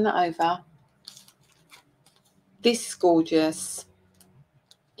me turn that over. This is gorgeous.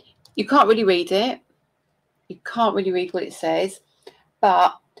 You can't really read it. You can't really read what it says,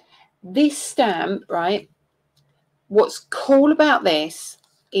 but this stamp, right, what's cool about this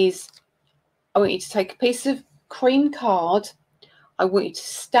is I want you to take a piece of cream card. I want you to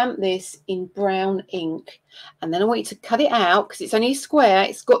stamp this in brown ink, and then I want you to cut it out, because it's only a square.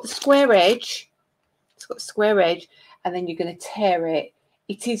 It's got the square edge. It's got a square edge, and then you're going to tear it.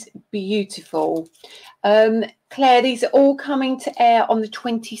 It is beautiful. Claire, these are all coming to air on the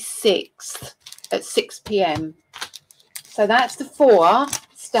 26th at 6 p.m. So that's the 4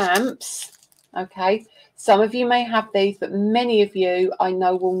 stamps. Okay. Some of you may have these, but many of you I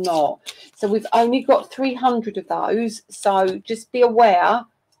know will not. So we've only got 300 of those. So just be aware,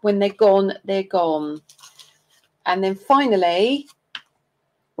 when they're gone, they're gone. And then finally,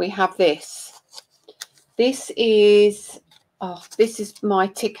 we have this. This is my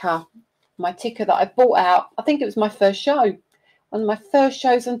ticker. My ticker that I bought out. I think it was my first show. One of my first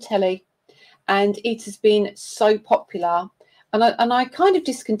shows on telly. And it has been so popular. And I kind of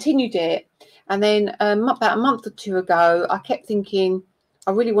discontinued it. And then about a month or 2 ago, I kept thinking,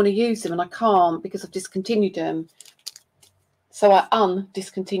 I really want to use them, and I can't because I've discontinued them. So I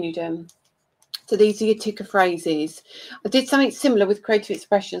undiscontinued them. So these are your ticker phrases. I did something similar with creative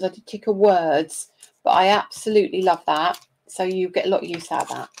expressions. I did ticker words, but I absolutely love that. So you get a lot of use out of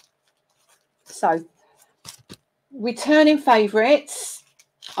that. So returning favourites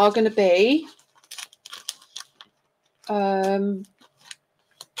are going to be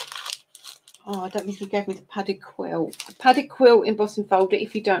I don't think he gave me the padded quilt. The padded quilt embossing folder,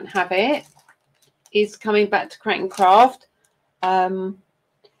 if you don't have it, is coming back to Create and Craft.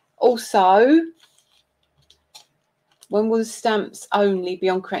 Also, when will the stamps only be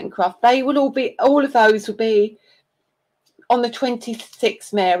on Create and Craft? They will all of those will be on the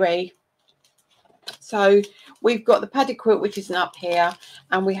 26th, Mary. So we've got the padded quilt, which isn't up here,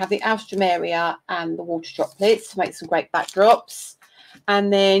 and we have the Alstroemeria and the water droplets to make some great backdrops.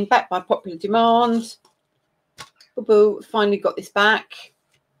 And then back by popular demand, finally got this back.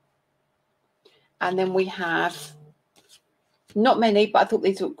 And then we have not many, but I thought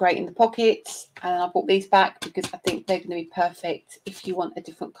these looked great in the pockets, and I bought these back because I think they're going to be perfect if you want a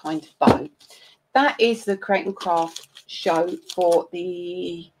different kind of bow. That is the Create and Craft show for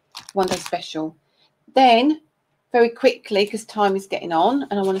the one-day special. Then, very quickly, because time is getting on,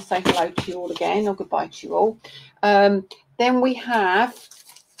 and I want to say hello to you all again, or goodbye to you all. Then we have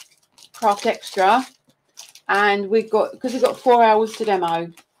Craft Extra, and we've got 4 hours to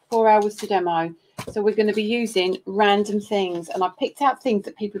demo. 4 hours to demo. So we're going to be using random things, and I picked out things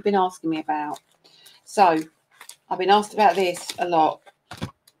that people have been asking me about. So I've been asked about this a lot,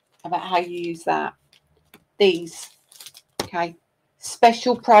 about how you use that. These, okay.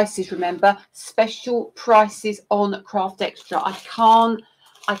 Special prices, remember, special prices on Craft Extra. I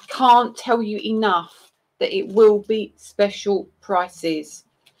can't tell you enough that it will be special prices.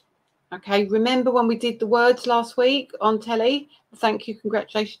 Okay, remember when we did the words last week on telly? Thank you,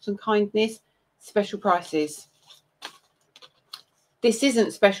 congratulations and kindness. Special prices. This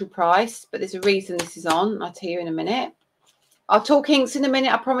isn't special price, but there's a reason this is on. I'll tell you in a minute. I'll talk inks in a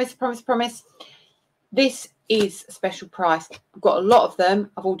minute. I promise. This is a special price. I've got a lot of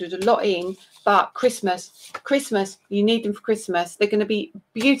them. I've ordered a lot in, but Christmas, you need them for Christmas. They're going to be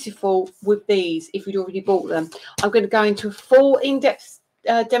beautiful with these if you'd already bought them. I'm going to go into a full in-depth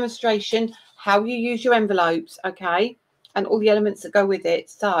demonstration how you use your envelopes, okay, and all the elements that go with it.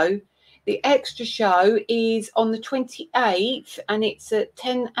 So the extra show is on the 28th, and it's at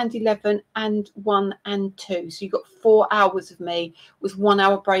 10 and 11 and 1 and 2. So you've got 4 hours of me with 1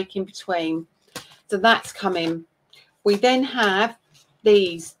 hour break in between. So that's coming. We then have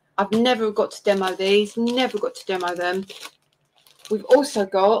these. I've never got to demo these, never got to demo them. We've also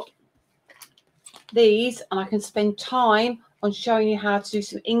got these, and I can spend time on showing you how to do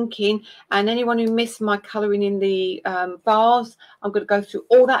some inking. And anyone who missed my colouring in the vase, I'm going to go through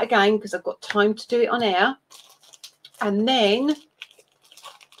all that again because I've got time to do it on air. And then,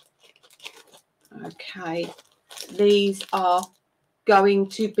 okay, these are going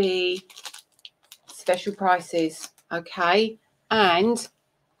to be special prices, okay. And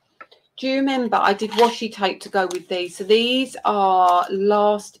do you remember I did washi tape to go with these? So these are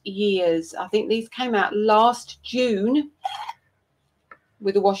last year's. I think these came out last June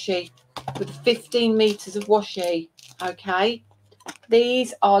with a washi, with 15 meters of washi, okay.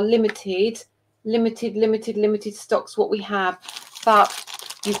 These are limited stocks what we have,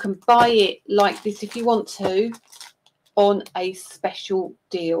 but you can buy it like this if you want to on a special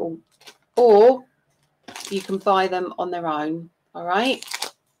deal, or you can buy them on their own, all right.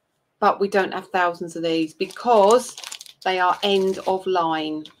 But we don't have thousands of these because they are end of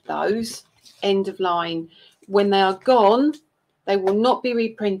line. Those end of line, when they are gone, they will not be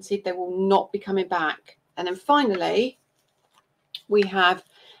reprinted. They will not be coming back. And then finally, we have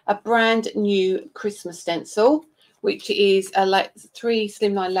a brand new Christmas stencil, which is a 3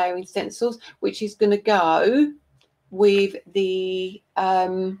 slimline layering stencils, which is going to go with the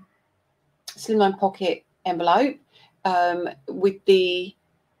slimline pocket envelope, with the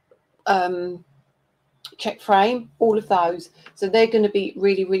check frame, all of those. So they're going to be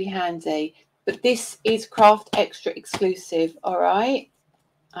really, really handy. But this is Craft Extra exclusive, all right.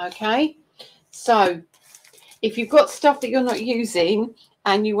 Okay, so if you've got stuff that you're not using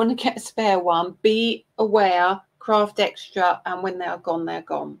and you want to get a spare one, be aware Craft Extra, and when they are gone, they're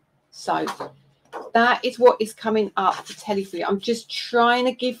gone. So that is what is coming up for telly for you. I'm just trying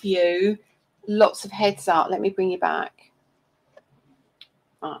to give you lots of heads up. Let me bring you back.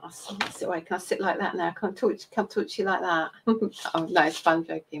 Oh, I'll sit away. Can I sit like that now? Can't touch you like that. Oh no, it's fun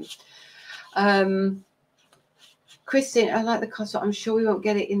joking. Christine, I like the costume. I'm sure we won't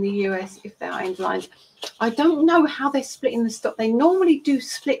get it in the US if they are end lines. I don't know how they're splitting the stock. They normally do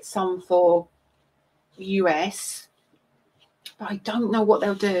split some for US, but I don't know what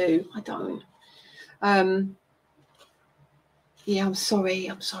they'll do. I don't. Yeah, I'm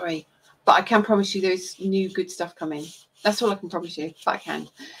sorry, but I can promise you there's new good stuff coming. That's all I can promise you, but I can.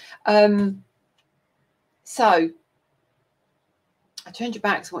 So I turned your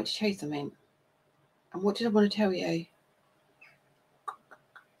back because I wanted to show you something. And what did I want to tell you?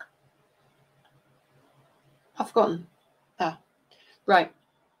 I've forgotten. Ah, right.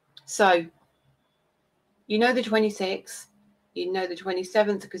 So you know the 26th, you know the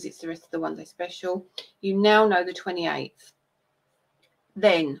 27th because it's the rest of the one day special. You now know the 28th.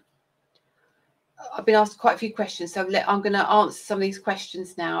 Then I've been asked quite a few questions, so I'm going to answer some of these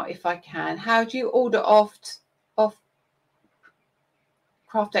questions now if I can. How do you order off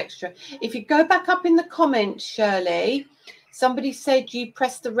Craft Extra? If you go back up in the comments, Shirley, somebody said you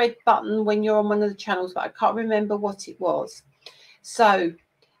press the red button when you're on one of the channels, but I can't remember what it was. So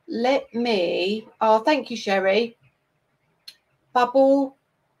let me, oh, thank you, Sherry. Bubble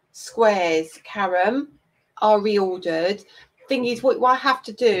squares, Karen, are reordered. Thing is, what I have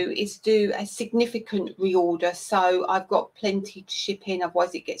to do is do a significant reorder, so I've got plenty to ship in,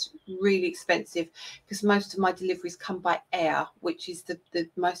 otherwise it gets really expensive because most of my deliveries come by air, which is the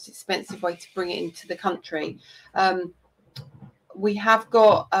most expensive way to bring it into the country. We have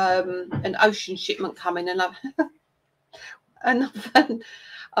got an ocean shipment coming, and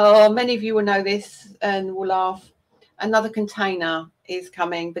many of you will know this and will laugh. Another container is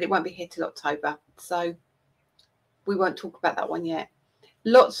coming, but it won't be here till October, so we won't talk about that one yet.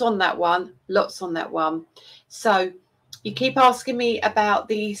 Lots on that one. So you keep asking me about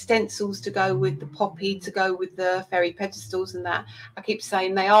the stencils to go with the poppy, to go with the fairy pedestals and that. I keep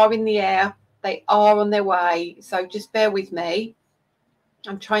saying they are in the air. They are on their way. So just bear with me.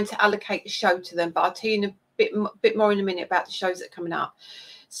 I'm trying to allocate the show to them, but I'll tell you in a bit more in a minute about the shows that are coming up.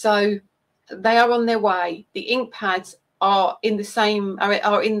 So they are on their way. The ink pads are in the same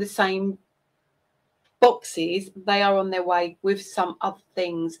boxes. They are on their way with some other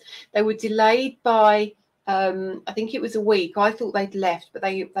things. They were delayed by I think it was a week. I thought they'd left, but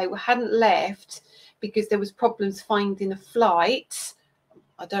they hadn't left because there was problems finding a flight.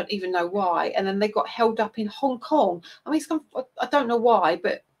 I don't even know why. And then they got held up in Hong Kong. I mean, I don't know why,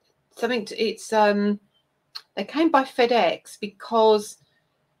 but something they came by FedEx because,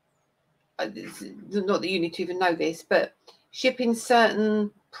 not that you need to even know this, but shipping certain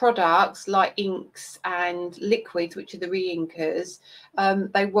products like inks and liquids, which are the re-inkers,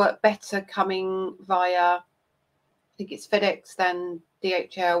 they work better coming via, I think it's FedEx than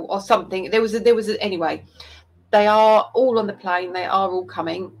DHL or something. Anyway, they are all on the plane. They are all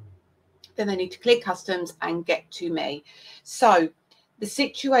coming. Then they need to clear customs and get to me. So the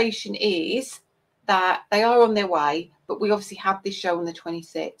situation is that they are on their way, but we obviously have this show on the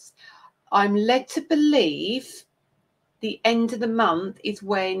 26th. I'm led to believe the end of the month is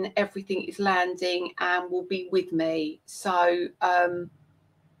when everything is landing and will be with me. So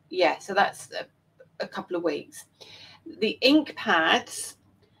yeah, so that's a couple of weeks. The ink pads,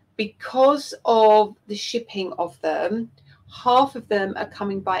 because of the shipping of them, half of them are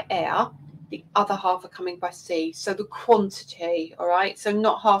coming by air, the other half are coming by sea. So the quantity, all right, so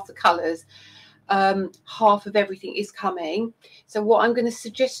not half the colours, half of everything is coming. So what I'm going to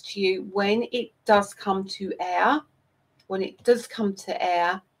suggest to you, when it does come to air,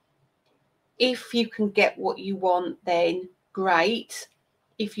 if you can get what you want, then great.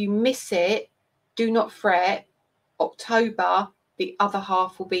 If you miss it, do not fret. October, the other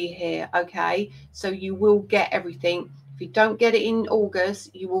half will be here, okay? So you will get everything. If you don't get it in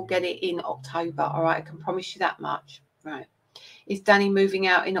August, you will get it in October, all right? I can promise you that much. Right. Is Danny moving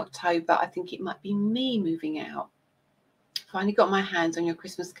out in October? I think it might be me moving out. Finally got my hands on your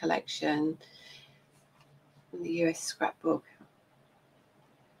Christmas collection in the US scrapbook.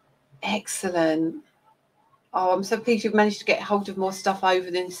 Excellent. Oh, I'm so pleased you've managed to get hold of more stuff over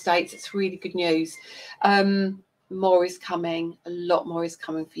in the States. It's really good news. More is coming. A lot more is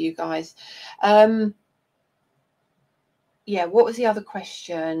coming for you guys. Yeah, what was the other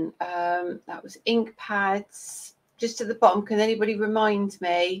question? That was ink pads. Just at the bottom, can anybody remind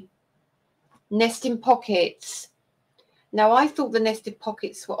me? Nesting pockets. Now, I thought the nested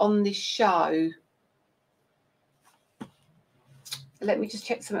pockets were on this show. Let me just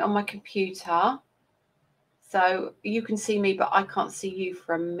check something on my computer. So you can see me, but I can't see you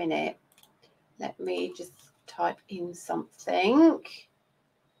for a minute. Let me just type in something.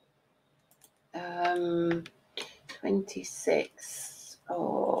 26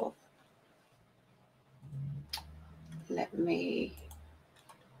 of,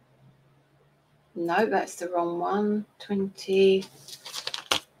 no, that's the wrong one.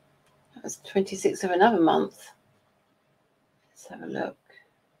 That's 26th of another month. Let's have a look.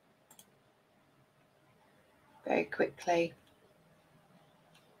 Very quickly.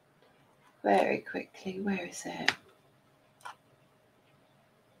 Where is it?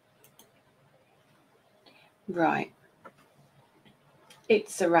 Right.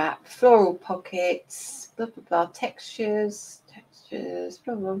 It's a wrap. Floral pockets, blah, blah, blah. Textures,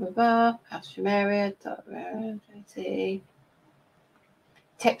 blah, blah, blah, blah. Pasture area, dark area,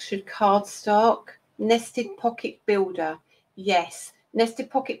 textured cardstock. Nested pocket builder. Yes. Nested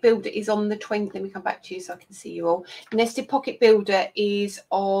Pocket Builder is on the 20th. Let me come back to you so I can see you all. Nested Pocket Builder is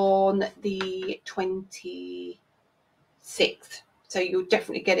on the 26th. So you'll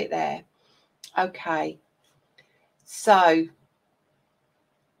definitely get it there. Okay. So,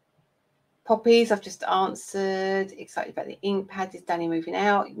 poppies, I've just answered. Excited about the ink pad. Is Danny moving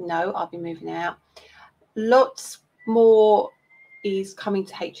out? No, I'll be moving out. Lots more is coming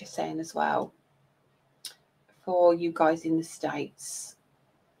to HSN as well for you guys in the States.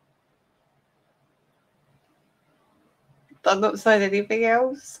 I'm not saying anything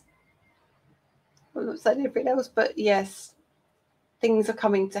else. But yes, things are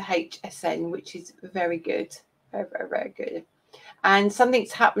coming to HSN, which is very good. Very, very, very good. And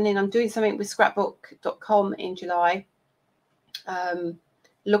something's happening. I'm doing something with scrapbook.com in July.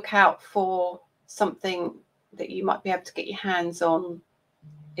 Look out for something that you might be able to get your hands on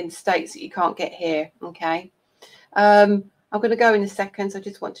in the States that you can't get here. Okay. I'm going to go in a second. So I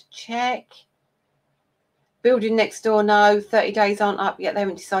just want to check. Building next door, no. 30 days aren't up yet. They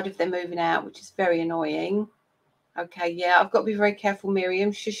haven't decided if they're moving out, which is very annoying. Okay, yeah, I've got to be very careful,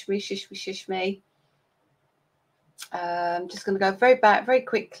 Miriam. Shush me, shush me, shush me. I'm just going to go very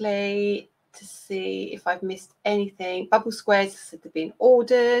quickly to see if I've missed anything. Bubble squares said they're being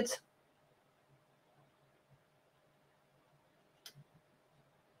ordered.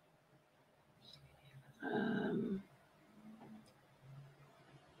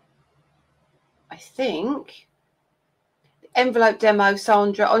 I think envelope demo,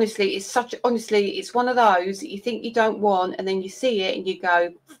 Sandra, honestly, it's one of those that you think you don't want, and then you see it and you go,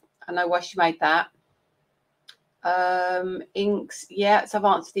 I know why she made that. Inks, yeah, so I've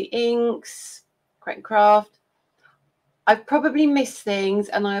answered the inks. Create and craft. I've probably missed things,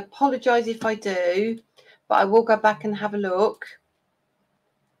 and I apologise if I do, but I will go back and have a look.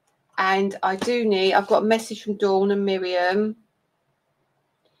 And I do need, I've got a message from Dawn and Miriam.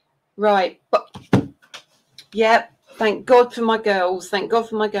 Right, but yeah, thank God for my girls. Thank God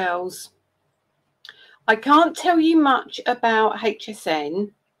for my girls. I can't tell you much about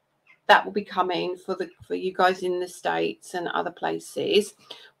HSN. That will be coming for you guys in the States and other places.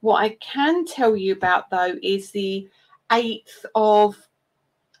 What I can tell you about, though, is the 8th of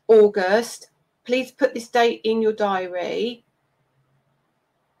August. Please put this date in your diary.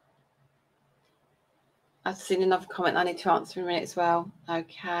 I've seen another comment I need to answer in a minute as well.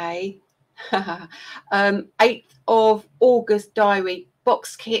 Okay. 8th of August diary,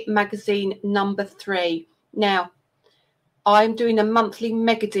 Box Kit Magazine number 3. Now, I'm doing a monthly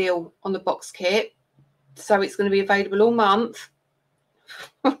mega deal on the box kit, so it's going to be available all month.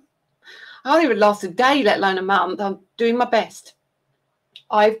 I don't even last a day, let alone a month. I'm doing my best.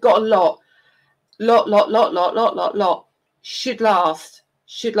 I've got a lot. Should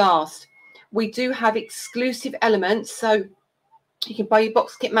last. We do have exclusive elements, so you can buy your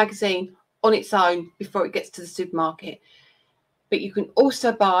box kit magazine on its own before it gets to the supermarket. But you can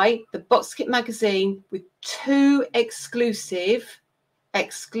also buy the box kit magazine with 2 exclusive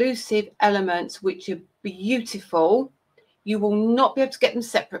elements, which are beautiful. You will not be able to get them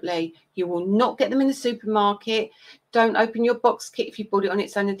separately. You will not get them in the supermarket. Don't open your box kit if you bought it on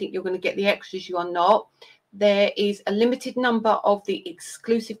its own and think you're going to get the extras. You are not. There is a limited number of the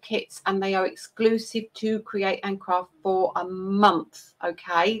exclusive kits, and they are exclusive to Create and Craft for a month.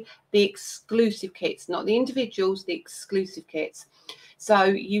 Okay, the exclusive kits, not the individuals, the exclusive kits. So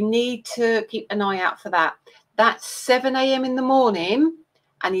you need to keep an eye out for that. That's 7 a.m. in the morning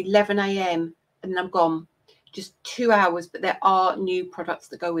and 11 a.m. and then I'm gone. Just 2 hours, but there are new products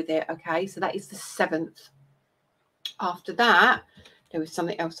that go with it. Okay, so that is the 7th. After that, there was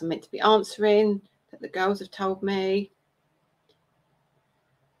something else I'm meant to be answering that the girls have told me.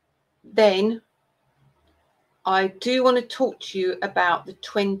 Then I do want to talk to you about the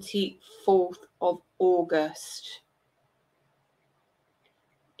 24th of August.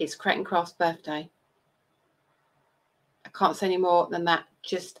 It's Create and Craft's birthday. I can't say any more than that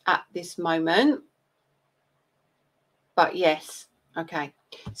just at this moment. But yes, okay.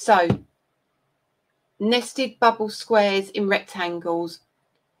 So nested bubble squares in rectangles.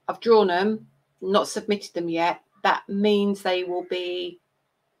 I've drawn them, not submitted them yet. That means they will be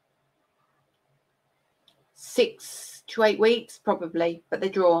 6 to 8 weeks probably, but they're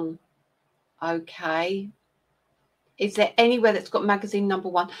drawn. Okay. Is there anywhere that's got magazine number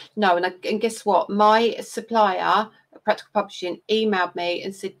 1? No. And guess what? My supplier, Practical Publishing, emailed me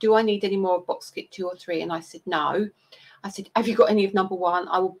and said, do I need any more of box kit 2 or 3? And I said, no. I said, have you got any of number 1?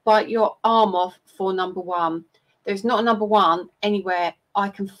 I will bite your arm off for number 1. There's not a number 1 anywhere I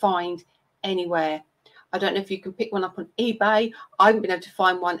can find anywhere. I don't know if you can pick one up on eBay. I haven't been able to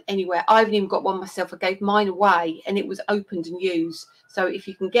find one anywhere. I haven't even got one myself. I gave mine away and it was opened and used. So if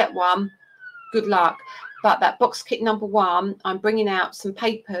you can get one, good luck. But that box kit number 1, I'm bringing out some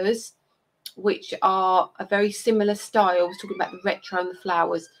papers which are a very similar style. I was talking about the retro and the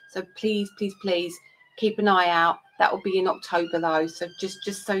flowers. So please, please, please keep an eye out. That will be in October though. So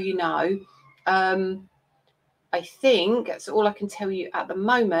just so you know, I think that's all I can tell you at the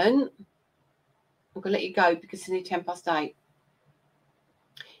moment. I'm going to let you go because it's nearly 8:10.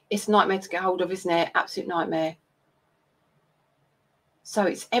 It's a nightmare to get hold of, isn't it? Absolute nightmare.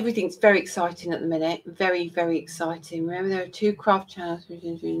 So everything's very exciting at the minute. Very, very exciting. Remember, there are 2 craft channels.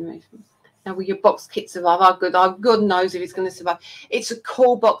 Now, will your box kit survive? God knows if it's going to survive. It's a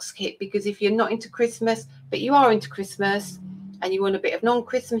cool box kit because if you're not into Christmas, but you are into Christmas and you want a bit of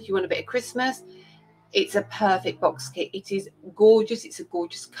non-Christmas, you want a bit of Christmas, it's a perfect box kit. It is gorgeous. It's a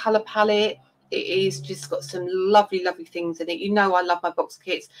gorgeous colour palette. It is just got some lovely, lovely things in it. You know I love my box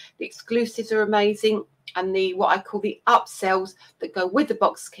kits. The exclusives are amazing. And what I call the upsells that go with the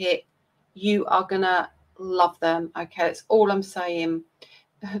box kit, you are going to love them. Okay, that's all I'm saying.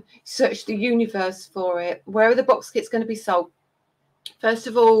 Search the universe for it. Where are the box kits going to be sold? First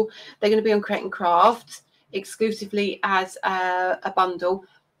of all, they're going to be on Create and Craft exclusively as a bundle.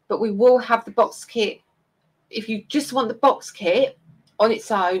 But we will have the box kit. If you just want the box kit on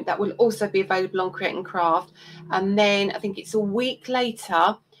its own, that will also be available on Create and Craft. And then I think it's a week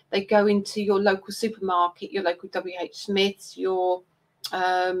later, they go into your local supermarket, your local WH Smith's, your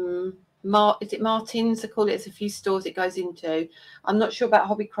is it Martin's? I call it. There's a few stores it goes into. I'm not sure about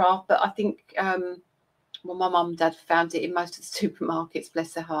Hobbycraft, but I think well, my mum and dad found it in most of the supermarkets.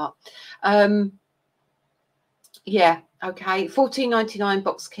 Bless their heart. Yeah, okay. $14.99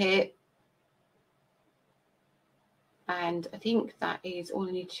 box kit. And I think that is all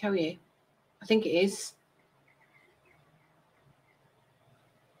I need to show you. I think it is.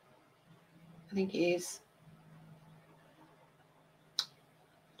 I think it is.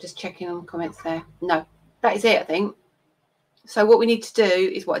 Just checking on the comments there. No, that is it, I think. So what we need to do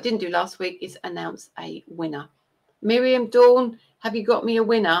is what I didn't do last week is announce a winner. Miriam, Dawn, have you got me a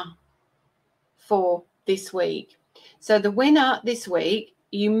winner for this week? So the winner this week,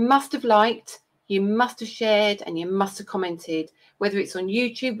 you must have liked, you must have shared, and you must have commented, whether it's on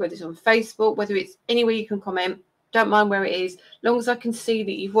YouTube, whether it's on Facebook, whether it's anywhere you can comment. Don't mind where it is. As long as I can see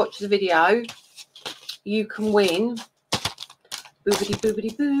that you've watched the video, you can win. Boobity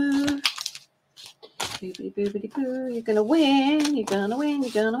boobity boo. Boobity boobity boo. You're gonna win. You're gonna win.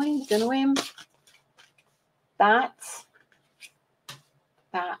 You're gonna win. You're gonna win. That.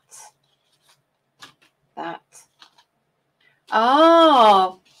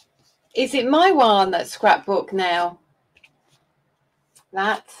 Oh, is it my one, that scrapbook now?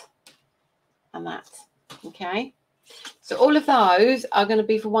 That and that. Okay. So all of those are going to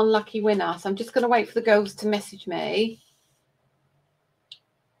be for one lucky winner. So I'm just going to wait for the girls to message me.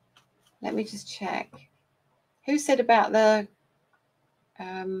 Let me just check. Who said about the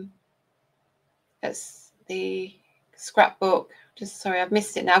that's the scrapbook? Just sorry, I've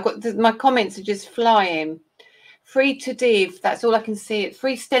missed it now. I've got my comments are just flying. Free to div. That's all I can see. It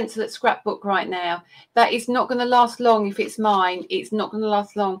free stencil at scrapbook right now. That is not going to last long. If it's mine, it's not going to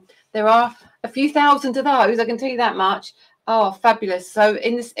last long. There are a few thousand of those. I can tell you that much. Oh, fabulous! So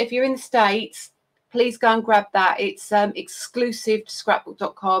in this, if you're in the States, please go and grab that. It's exclusive to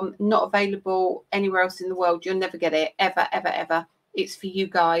scrapbook.com. Not available anywhere else in the world. You'll never get it ever, ever, ever. It's for you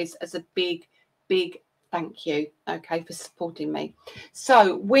guys as a big, big thank you. Okay, for supporting me.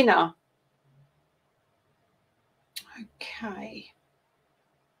 So winner. Okay.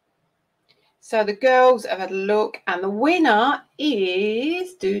 So the girls have had a look, and the winner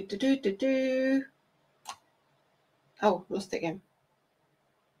is oh, lost it again.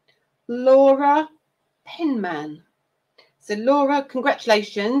 Laura Penman. So Laura,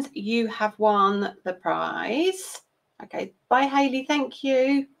 congratulations. You have won the prize. Okay. Bye, Hayley. Thank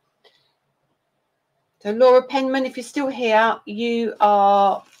you. So Laura Penman, if you're still here, you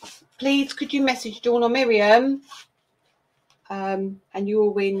are, please, could you message Dawn or Miriam? And you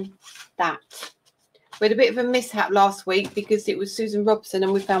will win that. We had a bit of a mishap last week because it was Susan Robson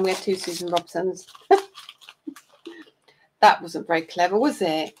and we found we had two Susan Robsons. That wasn't very clever, was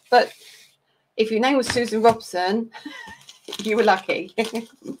it? But if your name was Susan Robson, you were lucky.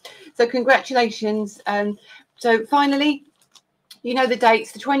 So congratulations. So finally, you know the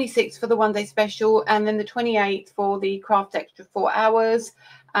dates, the 26th for the one-day special and then the 28th for the Craft Extra 4 hours.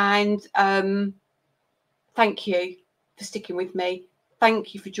 And thank you for sticking with me.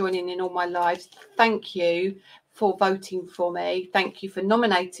 Thank you for joining in all my lives. Thank you for voting for me. Thank you for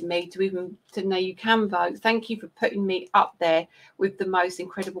nominating me to know you can vote. Thank you for putting me up there with the most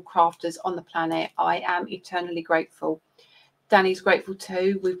incredible crafters on the planet. I am eternally grateful. Danny's grateful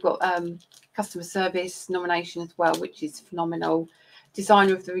too. We've got customer service nomination as well, which is phenomenal.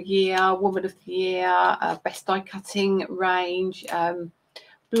 Designer of the Year, Woman of the Year, Best Die Cutting range,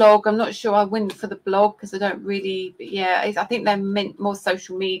 blog. I'm not sure I win for the blog because I don't really, but yeah, I think they're meant more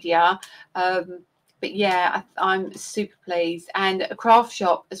social media. But yeah, I'm super pleased. And a craft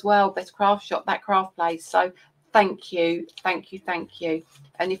shop as well, best craft shop, that craft place. So thank you, thank you, thank you.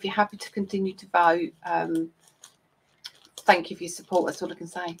 And if you're happy to continue to vote, thank you for your support. That's all I can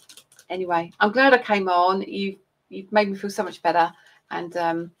say. Anyway, I'm glad I came on. You've made me feel so much better. And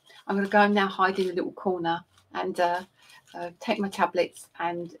I'm going to go and now hide in a little corner and take my tablets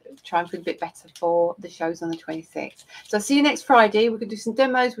and try and feel a bit better for the shows on the 26th. So I'll see you next Friday. We're going to do some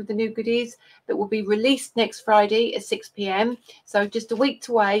demos with the new goodies that will be released next Friday at 6 p.m. So just a week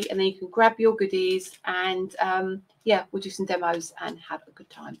to wait, and then you can grab your goodies and yeah, we'll do some demos and have a good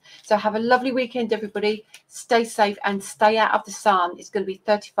time. So have a lovely weekend, everybody. Stay safe and stay out of the sun. It's going to be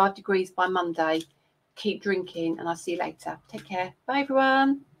 35 degrees by Monday. Keep drinking, and I'll see you later. Take care. Bye,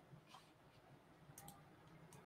 everyone.